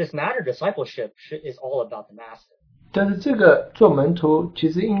 But this matter, discipleship, is all about the master. 但是这个做门徒其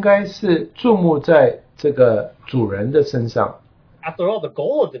实应该是注目在这个主人的身上。 After all, the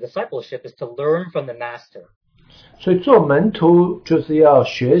goal of the discipleship is to learn from the master, 所以做门徒就是要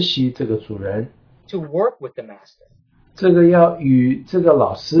学习这个主人， to work with the master, 这个要与这个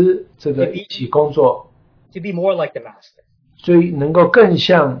老师这个一起工作， to be more like the master. 所以能够更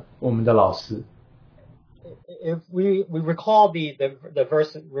像我们的老师。 If we recall the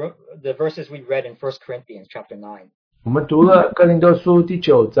verses we read in 1 Corinthians chapter 9, 我们读了哥林多书第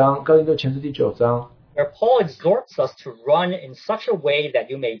9章，哥林多前书第9章， where Paul exhorts us to run in such a way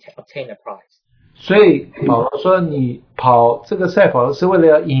that you may obtain a prize. 所以保罗说你跑这个赛跑是为了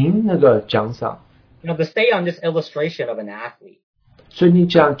要赢那个奖赏， To stay on this illustration of an athlete, 所以你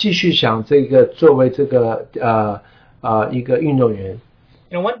继续想这个作为这个一个运动员，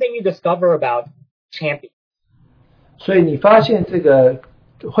 one thing you discover about champions, 所以你发现这个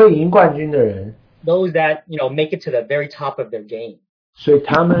会赢冠军的人， those that make it to the very top of their game, 所以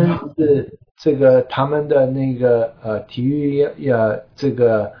他们是这个他们的那个体育这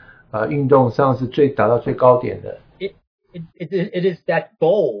个运动上是达到最高点的。 it is that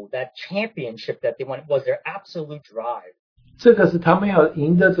goal, that championship that they want, was their absolute drive. 这个是他们要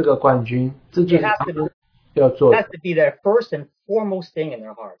赢得这个冠军，这就是他们要做 It 的 has，to be their first and foremost thing in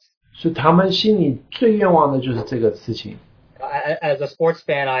their hearts. 所以他们心里最愿望的就是这个事情。 As a sports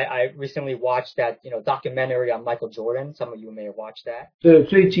fan, I recently watched that documentary on Michael Jordan. Some of you may have watched that. 对，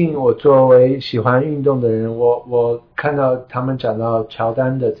最近我作为喜欢运动的人，我看到他们讲到乔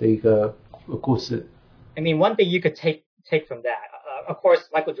丹的这个故事。 I mean, one thing you could take from that, of course,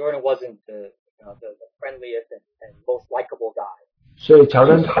 Michael Jordan wasn't the friendliest and most likable guy. 所以乔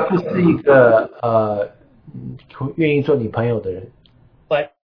丹他不是一个愿意做你朋友的人。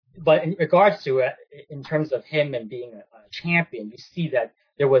 But in regards to it, in terms of him and being a champion, you see that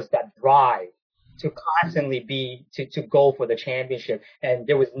there was that drive to constantly to go for the championship, and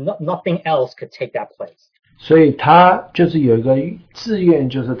there was nothing else could take that place. 所以他就是有一个志愿，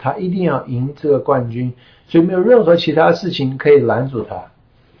就是他一定要赢这个冠军，所以没有任何其他事情可以拦阻他。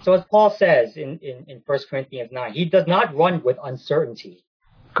 So as Paul says in 1 Corinthians 9, he does not run with uncertainty.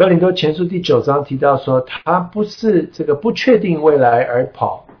 哥林多前书第9章提到说，他不是这个不确定未来而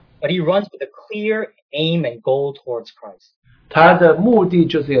跑， But he runs with a clear aim and goal towards Christ. 他的目的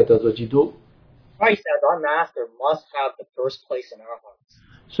就是要得着基督。 Christ as our master must have the first place in our hearts.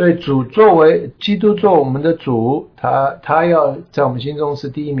 所以主作为基督做我们的主，他要在我们心中是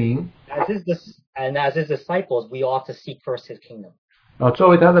第一名。As his disciples, we ought to seek first his kingdom. 作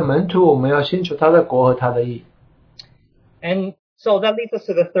为他的门徒，我们要先求他的国和他的义。And so that leads us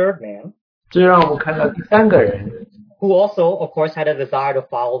to the third man. 这让我们看到第三个人 who also, of course, had a desire to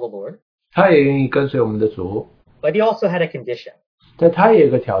follow the Lord. 他也愿意跟随我们的主。But he also had a condition. 但他也有一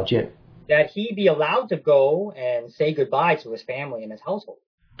个条件。That he be allowed to go and say goodbye to his family and his household.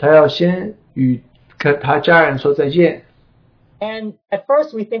 他要先跟他家人说再见。And at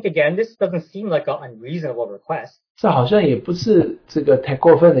first we think again, this doesn't seem like an unreasonable request. 这好像也不是这个太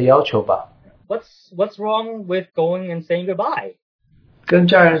过分的要求吧。What's wrong with going and saying goodbye? 跟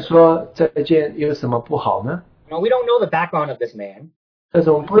家人说再见有什么不好呢？ No, we don't know the background of this man. 但是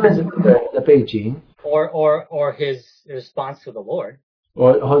我们不认识这个人的背景。Or his response to the Lord.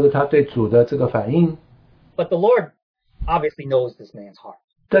 或者他对主的这个反应。But the Lord obviously knows this man's heart.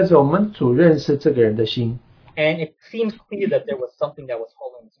 但是我们主认识这个人的心。And it seems clear that there was something that was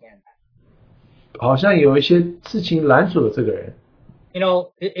holding this man back. 好像有一些事情拦阻了这个人。You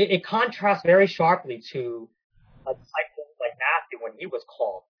know, it contrasts very sharply to a disciple like Matthew when he was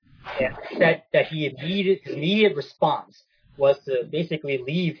called. And said that his immediate response was to basically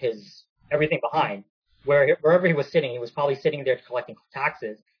leave everything behind. Wherever he was sitting, he was probably sitting there collecting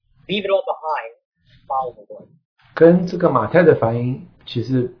taxes. Leave it all behind, follow the Lord. 跟这个马太的反应其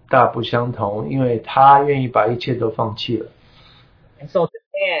实大不相同，因为他愿意把一切都放弃了。And so this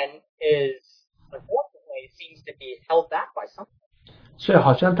man is, unfortunately, seems to be held back by something. 所以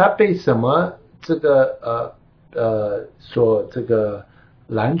好像他被什么这个所这个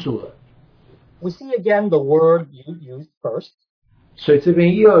拦阻了。We see again the word used first. 所以这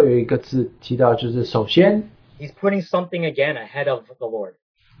边又有一个字提到，就是首先 He's putting something again ahead of the Lord.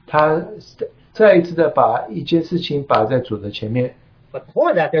 他再一次的把一件事情摆在主的前面。But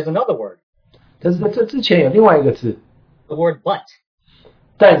before that, there's another word. 但是在这之前有另外一个字 The word but.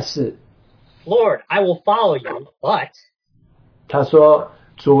 但是 Lord, I will follow you, but. 他说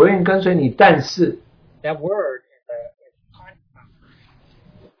主我愿意跟随你，但是 That word is contrast.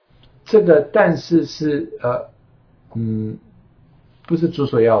 这个但是是不是主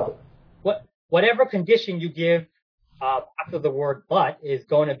所要的。Whatever condition you give after the word but is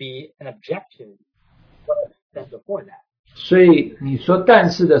going to be an objection than before that. 所以你说但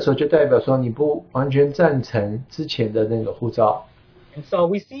是的时候，就代表说你不完全赞成之前的那个呼召。And so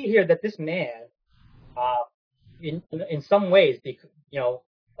we see here that this man, in some ways, you know,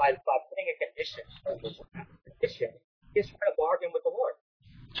 by putting a condition, is trying to bargain with the Lord.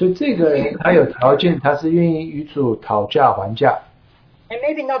 所以这个人他有条件，他是愿意与主讨价还价。And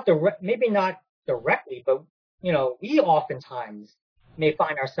maybe not directly, but you know, we oftentimes may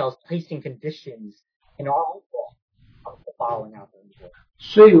find ourselves placing conditions in our own walk of following after the Lord.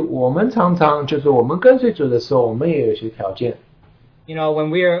 所以我们常常就是我们跟随主的时候，我们也有一些条件。You know, when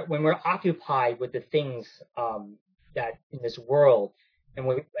we're occupied with the things that in this world,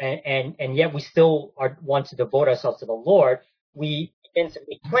 and yet we still want to devote ourselves to the Lord, we begin to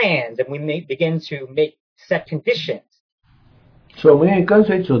make plans and we may begin to set conditions. 所以我们愿意跟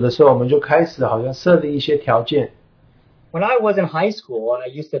随主的时候，我们就开始好像设立一些条件。When I was in high school, I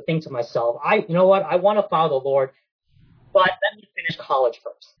used to think to myself, you know what, I want to follow the Lord, but let me finish college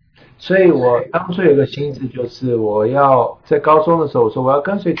first. 所以我当初有个心智，就是我要在高中的时候，我说我要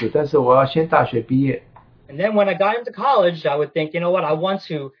跟随主，但是我要先大学毕业。And then when I got into college, I would think, you know what, I want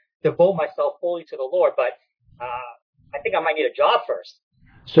to devote myself fully to the Lord, but I think I might need a job first.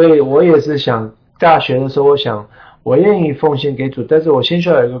 所以我也是想大学的时候，我想我愿意奉献给主，但是我先需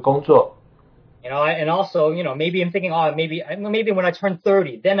要有一个工作。You know, and also, you know, maybe I'm thinking, maybe when I turn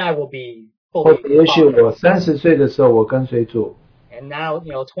 30, then I will be 或 fully. 者也许我30岁的时候，我跟随主。And now,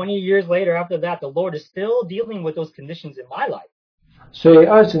 you know, 20 years later after that, the Lord is still dealing with those conditions in my life. 所以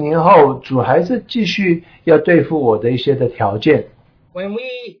20年后，主还是继续要对付我的一些的条件。When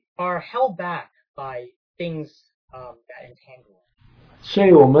we are held back by things that entangle us. 所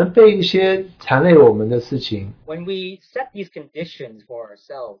以我们被一些缠累我们的事情。When we set these conditions for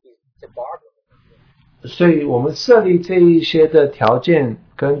ourselves to bargain. 所以我们设立这一些的条件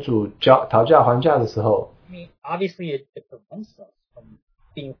跟主讨价还价的时候， I mean, obviously it prevents us from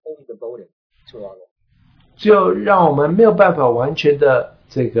being fully devoted to our Lord. 就让我们没有办法完全的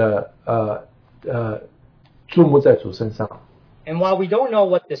这个注目在主身上。And while we don't know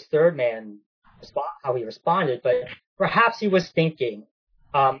what this third man how he responded, but perhaps he was thinking,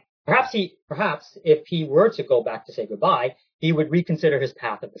 perhaps if he were to go back to say goodbye, he would reconsider his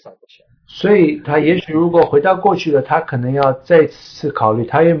path of discipleship. 所以他也许如果回到过去了，他可能要再次考虑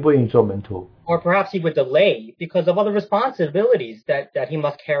他愿不愿意做门徒， Or perhaps he would delay because of other responsibilities that he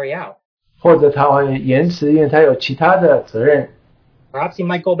must carry out. 或者他会延迟，因为他有其他的责任。 Perhaps he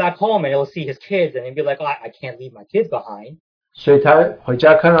might go back home and he'll see his kids and he'll be like, oh, I can't leave my kids behind. 所以他回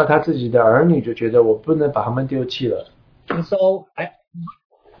家看到他自己的儿女，就觉得我不能把他们丢弃了。 And so I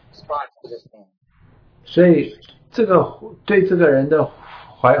respond to this man. 所以这个对这个人的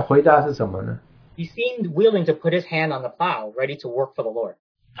回答是什么呢？ He seemed willing to put his hand on the plow, ready to work for the Lord.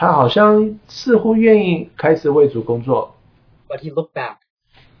 他好像似乎愿意开始为主工作， But he looked back.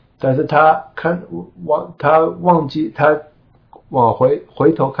 但是他忘记他往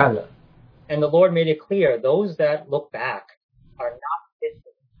回头看了。 And the Lord made it clear, those that look back are not fit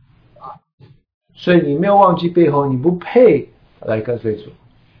for God. 所以你没有忘记背后，你不配来跟随主。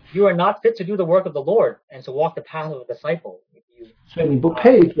 You are not fit to do the work of the Lord and to walk the path of a disciple 所以你不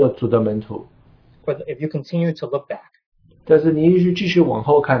配做主的门徒。 if you continue to look back. 但是你继续往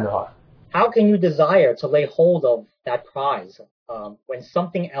后看的话， How can you desire to lay hold of that prize when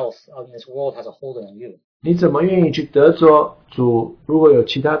something else in this world has a hold on you? 你怎么愿意去得着主？如果有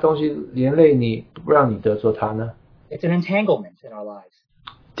其他东西连累你，不让你得着它呢？ It's an entanglement in our lives.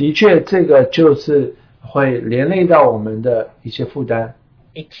 的确，这个就是会连累到我们的一些负担，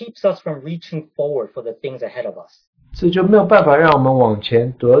 It keeps us from reaching forward for the things ahead of us. 这就没有办法让我们往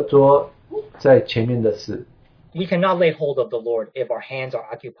前得着在前面的事。 We cannot lay hold of the Lord if our hands are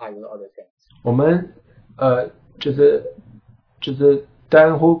occupied with other things. 我们就是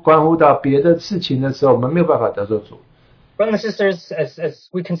关乎到别的事情的时候，我们没有办法得着主。 Brothers and sisters, as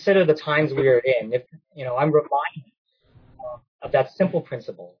we consider the times we are in, I'm reminded of that simple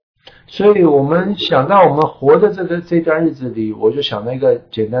principle. 所以我们想到我们活的这段日子里，我就想到一个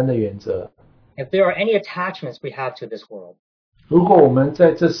简单的原则： If there are any attachments we have to this world, 如果我们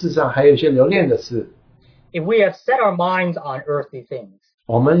在这世上还有一些留恋的事， if we have set our minds on earthly things,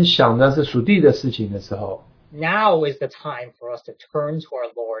 我们想的是属地的事情的时候， now is the time for us to turn to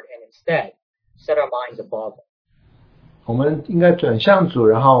our Lord and instead set our minds above. 我们应该转向主，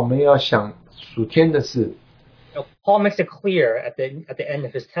然后我们要想属天的事。 Paul makes it clear at the end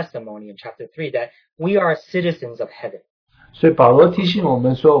of his testimony in chapter 3 that we are citizens of heaven. 所以保罗提醒我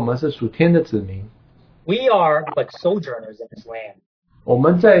们说，我们是属天的子民， We are but sojourners in this land. 我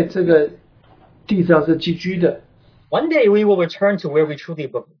们在这个地上是寄居的。 One day we will return to where we truly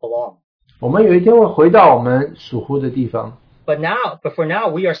belong. 我们有一天会回到我们属乎的地方， But for now,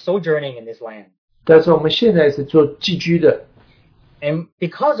 we are sojourning in this land. 但是我们现在是做寄居的。 And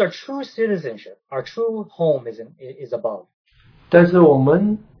because our true citizenship, our true home is above. 但是我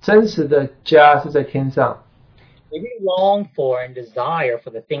们真实的家是在天上， We long for and desire for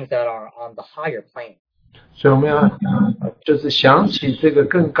the things that are on the higher plane. 所以我们要就是想起这个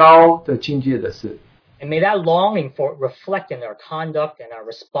更高的境界的事。 And may that longing for reflect in our conduct and our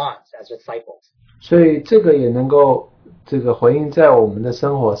response as disciples. 所以这个也能够回应在我们的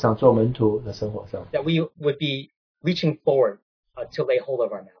生活上，做门徒的生活上。 That we would be reaching forward to lay hold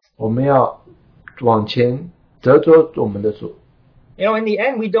of our master. 我们要往前得着我们的主。 In the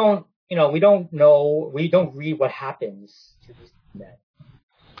end, we don't read what happens to these men.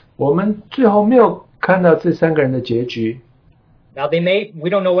 我们最后没有看到这三个人的结局。 Now we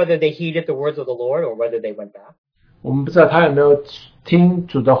don't know whether they heeded the words of the Lord or whether they went back. 我们不知道他有没有听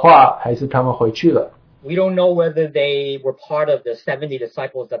主的话，还是他们回去了。 We don't know whether they were part of the 70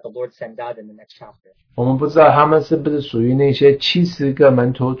 disciples that the Lord sent out in the next chapter. 我们不知道他们是不是属于那些70个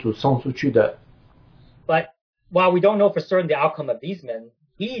门徒主送出去的。 But while we don't know for certain the outcome of these men,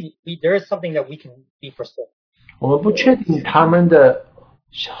 there is something that we can be for certain. 我们不确定他们的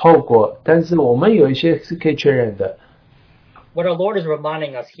后果，但是我们有一些是可以确认的。 What our Lord is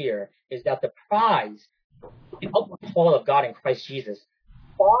reminding us here is that the prize, the upward call of God in Christ Jesus,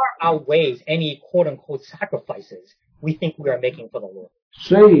 far outweighs any quote-unquote sacrifices we think we are making for the Lord.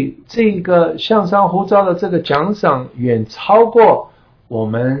 所以这个向上呼召的这个奖赏远超过我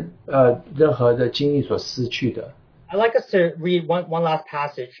们任何的经历所失去的。 I'd like us to read one last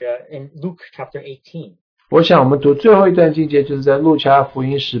passage in Luke chapter 18. 我想我们读最后一段经节，就是在路加福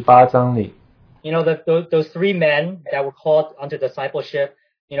音18章里。 Those three men that were called unto discipleship,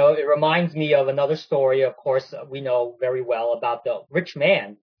 it reminds me of another story, of course, we know very well about the rich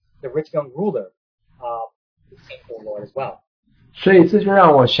man, the rich young ruler, who came to the Lord as well. 所以这就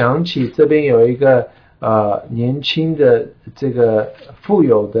让我想起这边有一个年轻的这个富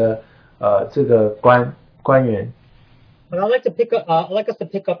有的这个官员。 But I'd like us to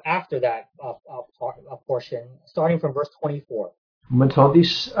pick up after that portion, starting from verse 24. 我们从第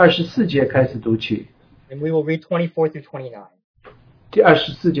24节开始读起。And we will read 24 through 29. 第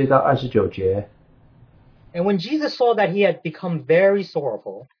24节到29节。 And when Jesus saw that he had become very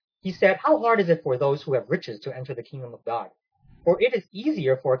sorrowful, he said, How hard is it for those who have riches to enter the kingdom of God? For it is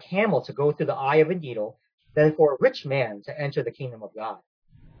easier for a camel to go through the eye of a needle than for a rich man to enter the kingdom of God.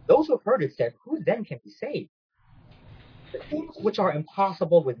 Those who heard it said, Who then can be saved? The things which are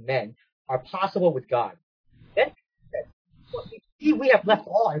impossible with men are possible with God. Then he said, Well, see, we have left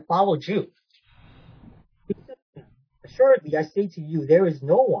all and followed you. Assuredly, I say to you, there is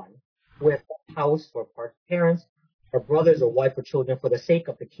no one who has left house or parents or brothers or wife or children for the sake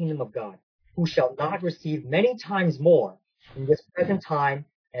of the kingdom of God, who shall not receive many times more in this present time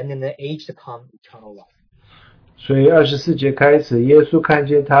and in the age to come eternal life. 所以24节开始，耶稣看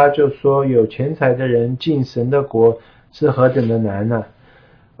见他，就说：“有钱财的人进神的国是何等的难呢？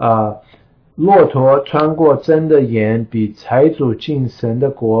骆驼穿过针的眼，比财主进神的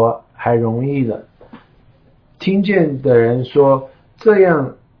国还容易了。”听见的人说：“这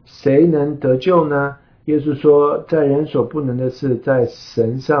样谁能得救呢？”耶稣说：“在人所不能的事，在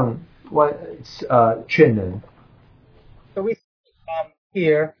神上却能。” So we see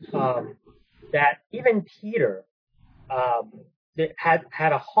here that even Peter had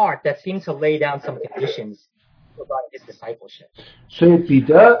a heart that seemed to lay down some conditions about his discipleship. 所以彼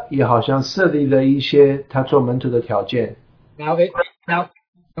得也好像设立了一些他做门徒的条件。Now,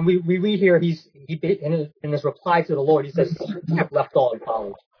 and we read here, in his reply to the Lord, he says, "We have left all and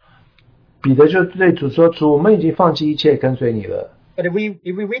followed." 彼得就对主说：“主，我们已经放弃一切跟随你了。” But if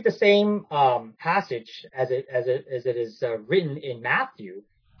we read the same passage as it is written in Matthew,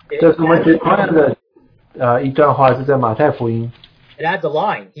 这是我们同样的一段话是在马太福音。It adds a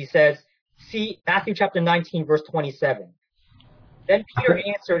line. He says, "See, Matthew chapter 19, verse 27. Then Peter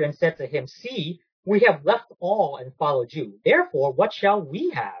answered and said to him, See, we have left all and followed you. Therefore, what shall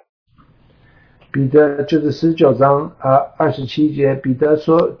we have?" 彼得就是19章27节，彼得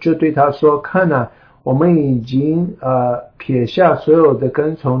说，就对他说：“看啊，我们已经撇下所有的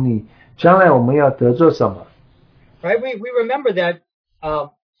跟从你，将来我们要得做什么？” Right? We remember that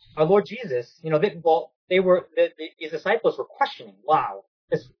our Lord Jesus, his disciples were questioning, "Wow,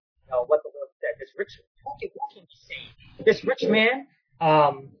 this what the Lord said. This rich, who can be saved? This rich man,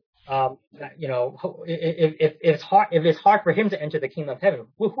 if it's hard for him to enter the kingdom of heaven,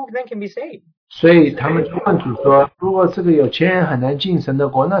 who then can be saved?" 所以他们就问主说：“如果这个有钱人很难进神的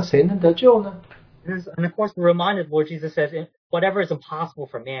国，那谁能得救呢？” And of course, we're reminded, Lord Jesus says, "Whatever is impossible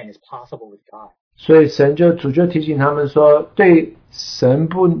for man is possible with God." 所以主就提醒他们说：“对人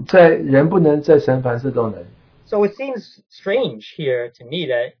不能，在神凡事都能。” So it seems strange here to me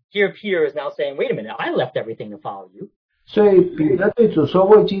that here Peter is now saying, "Wait a minute, I left everything to follow you." 所以彼得对主说：“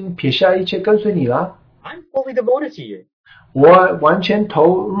我已经撇下一切跟随你了。” I'm fully devoted to you. 我完全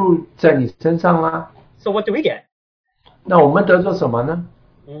投入在你身上啦。 So what do we get? 那我们得着什么呢？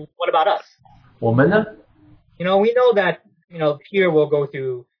 What about us? 我们呢？ We know that, Peter will go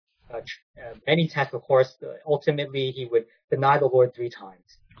through many tests, of course. Ultimately, he would deny the Lord 3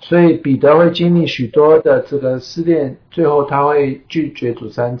 times. 所以彼得会经历许多的这个试炼，最后他会拒绝主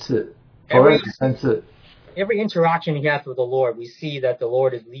3次，否认主3次。Every interaction he has with the Lord, we see that the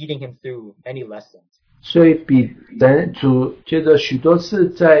Lord is leading him through many lessons. 所以主接着许多次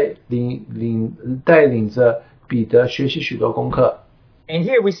在带领着彼得学习许多功课。 And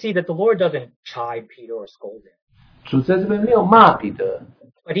here we see that the Lord doesn't chide Peter or scold him. 主在这边没有骂彼得，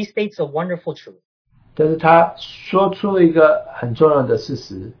 But he states a wonderful truth. 但是他说出了一个很重要的事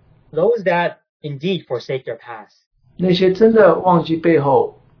实： Those that indeed forsake their past, 那些真的忘记背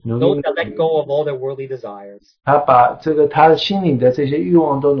后努 those 力， that let go of all their worldly desires, 他把他的心里的这些欲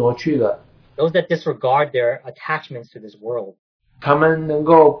望都挪去了。 those that disregard their attachments to this world. 他们能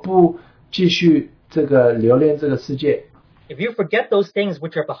够不继续留恋这个世界。 If you forget those things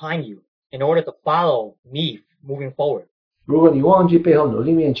which are behind you in order to follow me moving forward, 如果你忘记背后努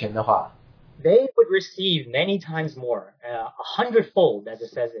力面前的话， they would receive many times more, 100-fold, as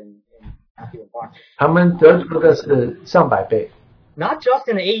it says in Matthew and Mark. 他们得着的是上百倍， Not just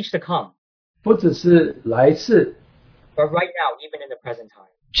in the age to come, 不只是来世， but right now, even in the present time.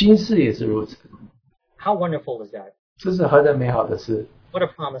 今世也是如此。 How wonderful is that? 这是何等美好的事！ What a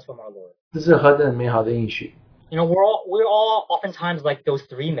promise from our Lord. 这是何等美好的应许！ We're all oftentimes like those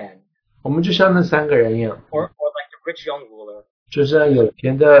 3 men, 我们就像那3个人一样， or like the rich young ruler, 就像有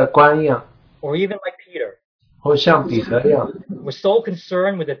钱的官一样， or even like Peter. 或像彼得一样。 We're so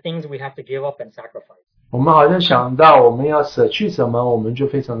concerned with the things we have to give up and sacrifice. 我们好像想到我们要舍去什么，我们就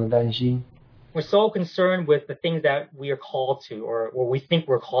非常的担心。 We're so concerned with the things that we are called to, or we think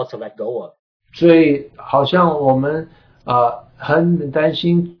we're called to let go of. 所以好像我们很担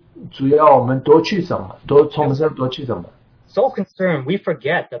心主要我们夺去什么？从我们身上夺去什么？ So concerned, we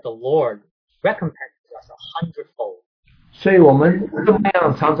forget that the Lord recompenses us 100-fold. 所以我们这么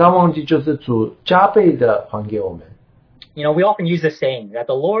样常常忘记，就是主加倍的还给我们。You know, we often use this saying that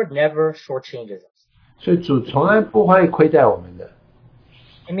the Lord never shortchanges us. 所以主从来不会亏待我们的。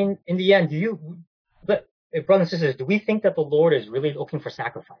I mean, in the end, brothers and sisters, do we think that the Lord is really looking for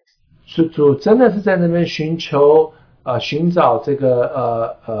sacrifice? 是主真的是在那边寻找这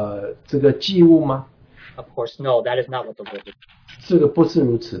个祭物吗？ Of course, no, that is not what the Lord is. 这个不是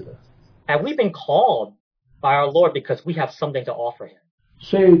如此的。Have we been called by our Lord because we have something to offer Him?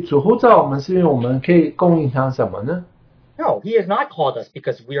 所以主呼召我们是因为我们可以供应他什么呢？ No, He has not called us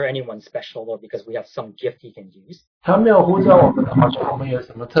because we are anyone special or because we have some gift He can use. 他没有呼召我们，好像我们有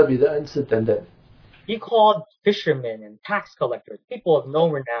什么特别的恩赐等等。He called fishermen and tax collectors, people of no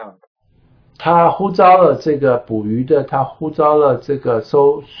renown. 他呼召了这个捕鱼的，他呼召了这个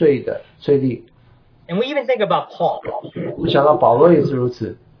收税的税吏。 And we even think about Paul, 我想到保罗也是如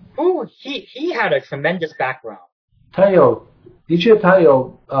此， who he had a tremendous background. 的确他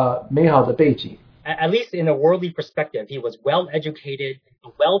有美好的背景， At least in a worldly perspective, he was well educated,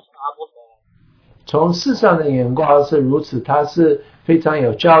 a well-traveled man. 从世上的眼光是如此，他是非常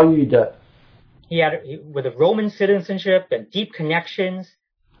有教育的， With a Roman citizenship and deep connections.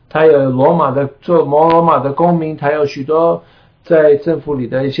 他有做罗马的公民，他有许多在政府里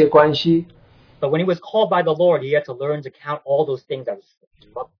的一些关系。 But when he was called by the Lord, he had to learn to count all those things as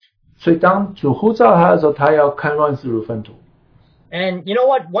rubbish. 所以当主呼召他的时候，他要看万事如粪土。 And you know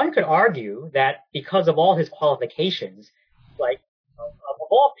what? One could argue that because of all his qualifications, like of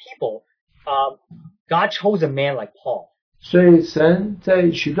all people, God chose a man like Paul. 所以神在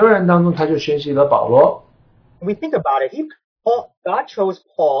许多人当中，他就选择了保罗。 When we think about it, God chose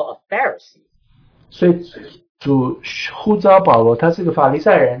Paul, a Pharisee, 所以主呼召保罗，他是个法利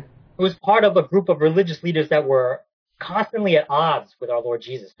赛人， who was part of a group of religious leaders that were constantly at odds with our Lord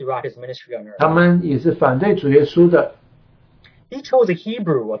Jesus throughout his ministry on earth. 他们也是反对主耶稣的。 He chose a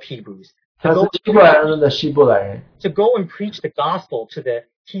Hebrew of Hebrews 他是希伯来人中的希伯来人， to go and preach the gospel to the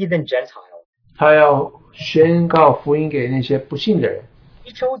heathen Gentiles. 他要宣告福音给那些不信的人。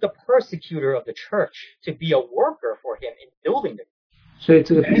 He chose a persecutor of the church to be a worker for him in building it. 所以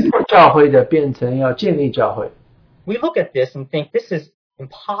这个逼迫教会的变成要建立教会。 We look at this and think this is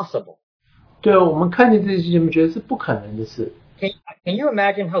impossible. 对，我们看见这些节目，觉得是不可能的事。 Can you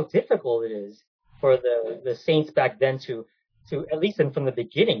imagine how difficult it is for the saints back then to at least from the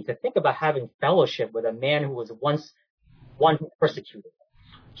beginning to think about having fellowship with a man who was once one who persecuted them?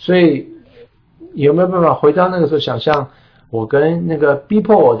 所以有没有办法回到那个时候，想象我跟那个逼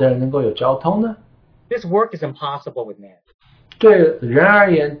迫我的人能够有交通呢？ This work is impossible with man. 对人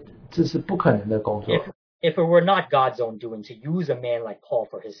而言，这是不可能的工作。 If it were not God's own doing to use a man like Paul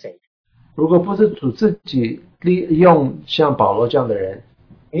for his sake. 如果不是主自己利用像保罗这样的人，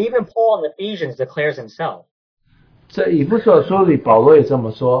 And even Paul in Ephesians declares himself 在以弗所书里，保罗也这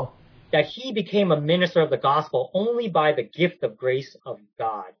么说， that he became a minister of the gospel only by the gift of grace of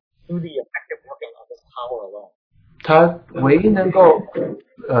God through the effective working of his power alone. 他唯一能够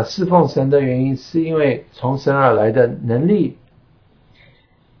侍奉神的原因，是因为从神而来的能力。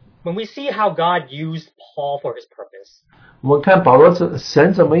 When we see how God used Paul for his purpose, 我们看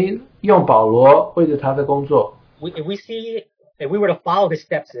神怎么用保罗为着他的工作， if we were to follow his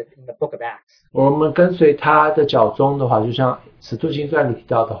steps in the book of Acts, 我们跟随他的脚踪的话，就像使徒行传里提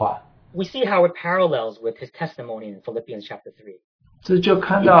到的话， we see how it parallels with his testimony in Philippians chapter 3. 这就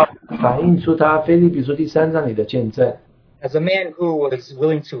看到反映出他腓立比书第3章里的见证。 As a man who was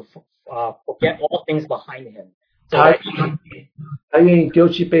willing to forget all things behind him, 他愿意丢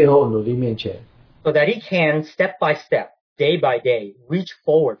弃背后，努力面前， so that he can, step by step, day by day, reach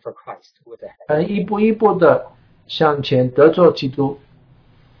forward for Christ who is ahead. 他一步一步的向前得着基督。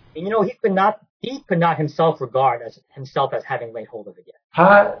 And you know, he could not himself regard himself as having laid hold of it yet.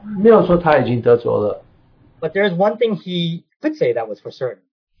 他没有说他已经得着了， But there is one thing he could say that was for certain.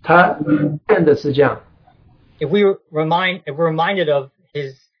 他认的是这样。 If we're reminded of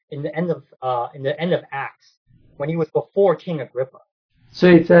his in the end of Acts, when he was before King Agrippa, 所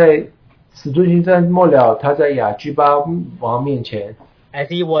以在使徒行传末了，他在亚居巴王面前， as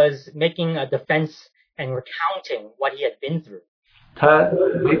he was making a defense and recounting what he had been through, 他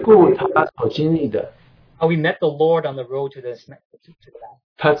回顾他所经历的， how he met the Lord on the road to that,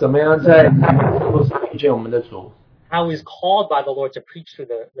 他怎么样在路上遇见我们的主， how he was called by the Lord to preach to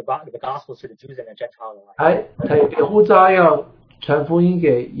the gospel to the Jews and the Gentiles alike. 他也被呼召要传福音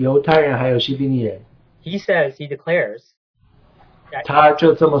给犹太人还有希利尼人。 He declares that 他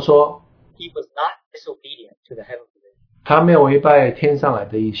就这么说， he was not disobedient to the heavenly will. 他没有违背天上来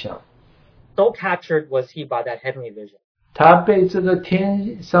的意象， So captured was he by that heavenly vision. 他被这个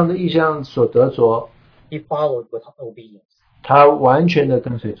天上的意象所得着， He followed with obedience. 他完全的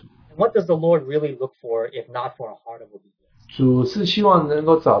跟随主。 And what does the Lord really look for if not for a heart of obedience? 主是希望能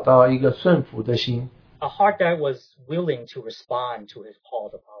够找到一个顺服的心， A heart that was willing to respond to his call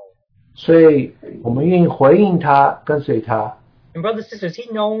to follow him. 所以我们愿意回应他，跟随他。 And brothers and sisters,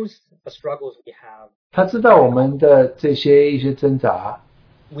 he knows the struggles we have. 他知道我们的这些一些挣扎，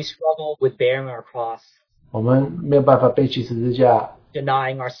 We struggle with bearing our cross, 我们没有办法背起十字架，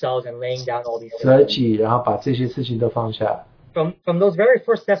 denying ourselves and laying down all these 舍 things. 己，然后把这些事情都放下。 From those very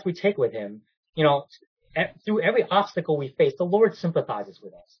first steps we take with him, through every obstacle we face, the Lord sympathizes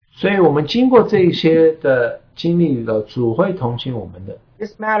with us. 所以我们经过这一些的经历了，主会同情我们的。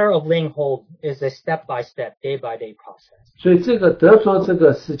 This matter of laying hold is a step-by-step, day-by-day process. 所以这个得着这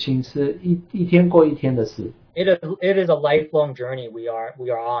个事情是一天过一天的事， It is a lifelong journey we are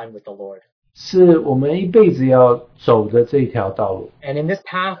on with the Lord. 是我们一辈子要走的这一条道路。 And in this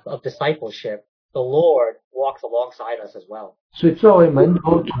path of discipleship, the Lord walks alongside us as well. 所以作为门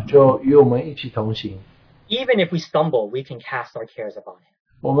徒，主就与我们一起同行。 Even if we stumble, we can cast our cares upon him.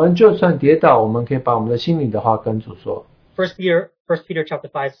 我们就算跌倒，我们可以把我们的心里的话跟主说。 First Peter chapter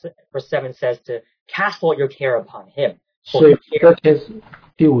 5 verse 7 says to cast all your care upon him. 所以在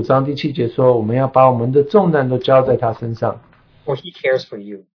第5章第7节说，我们要把我们的重担都交在他身上， For he cares for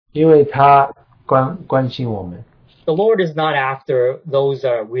you. 因为他关心我们。 The Lord is not after those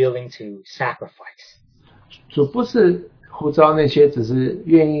that are willing to sacrifice. 主不是呼召那些只是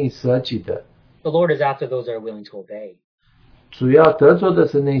愿意舍己的， The Lord is after those that are willing to obey. 主要得着的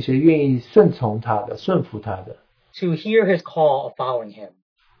是那些愿意顺从他的、顺服他的， To hear his call of following him.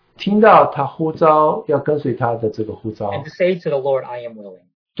 听到他呼召要跟随他的这个呼召 And，to say to the Lord, I am willing.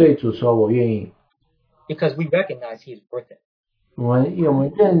 对主说：“我愿意。 Because we recognize he is worth it. ”因为我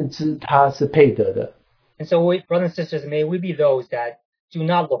们认知他是配得的。 And so, brothers and sisters, may we be those that do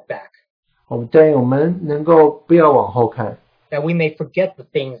not look back. 但愿我们能够不要往后看， That we may forget the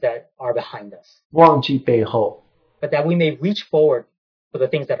things that are behind us. 忘记背后， But that we may reach forward for the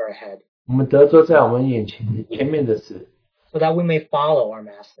things that are ahead. 我们得着在我们前面的事， So that we may follow our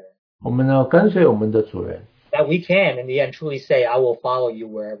master. 我们要跟随我们的主人。 That we can, in the end, truly say, I will follow you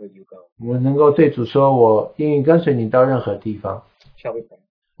wherever you go. 我们能够对主说：“我愿意跟随你到任何地方。 Shall we pray? ”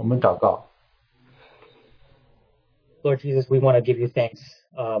我们祷告， Lord Jesus, we want to give you thanks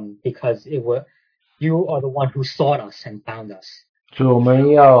because you are the one who sought us and found us. 主，我们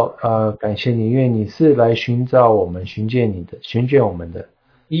要感谢你，因为你是来寻找我们、寻见我们的。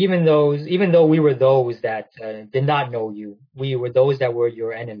 Even though we were those that did not know you, we were those that were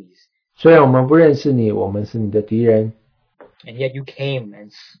your enemies. 虽然我们不认识你，我们是你的敌人， And yet you came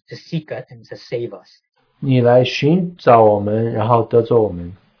to seek us and to save us. 你来寻找我们，然后得着我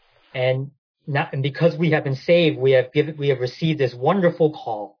们。 And because we have been saved, we have received this wonderful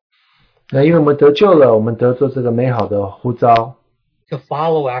call 那因为我们得救了，我们得着这个美好的呼召， to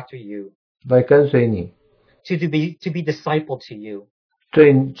follow after you, 来跟随你， to be discipled to you,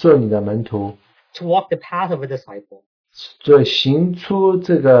 做你的门徒， to walk the path of a disciple. 行出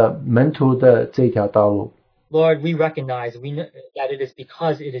这个门徒的这条道路。 Lord, we recognize we know that it is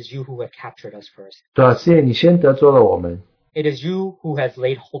because it is you who have captured us first. 对吧？是因为你先得着了我们， It is you who has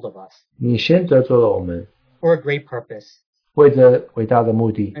laid hold of us 你先得着了我们， for a great purpose. 为着伟大的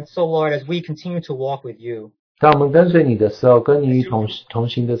目的。 And so, Lord, as we continue to walk with you, 当我们跟随你的时候，跟你同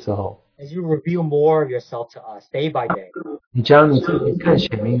行的时候， as you reveal more of yourself to us day by day, 你将你自己更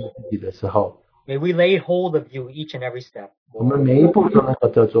显明你自己的时候， may we lay hold of you each and every step. 我们每一步都能够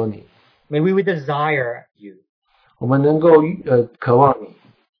得着你， May we desire you, 我们能够渴望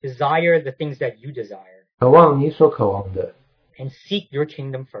你， desire the things that you desire, 渴望你所渴望的， and seek your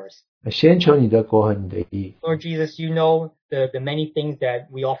kingdom first. 先求你的国和你的义。 Lord Jesus, you know the many things that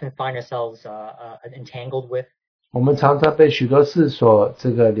we often find ourselves entangled with. 我们常常被许多事所这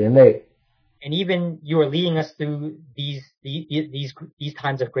个连累， And even you are leading us through these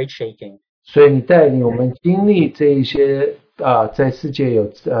times of great shaking. 所以你带领我们经历这一些在世界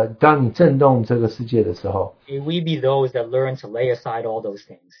当你震动这个世界的时候， May we be those that learn to lay aside all those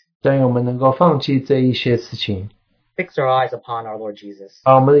things. 但愿我们能够放弃这一些事情， Fix our eyes upon our Lord Jesus,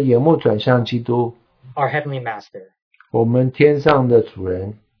 把我们的眼目转向基督， our heavenly master. 我们天上的主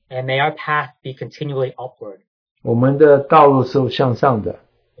人。 And may our path be continually upward 我们的道路是向上的，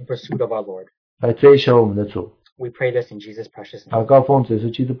 in pursuit of our Lord. 来追求我们的主。 We pray this in Jesus' precious 祷 name. 告奉主耶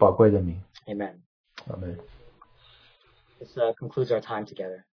稣基督宝贵的名， Amen. 阿门。 This concludes our time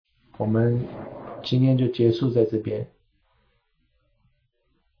together. 我们今天就结束在这边。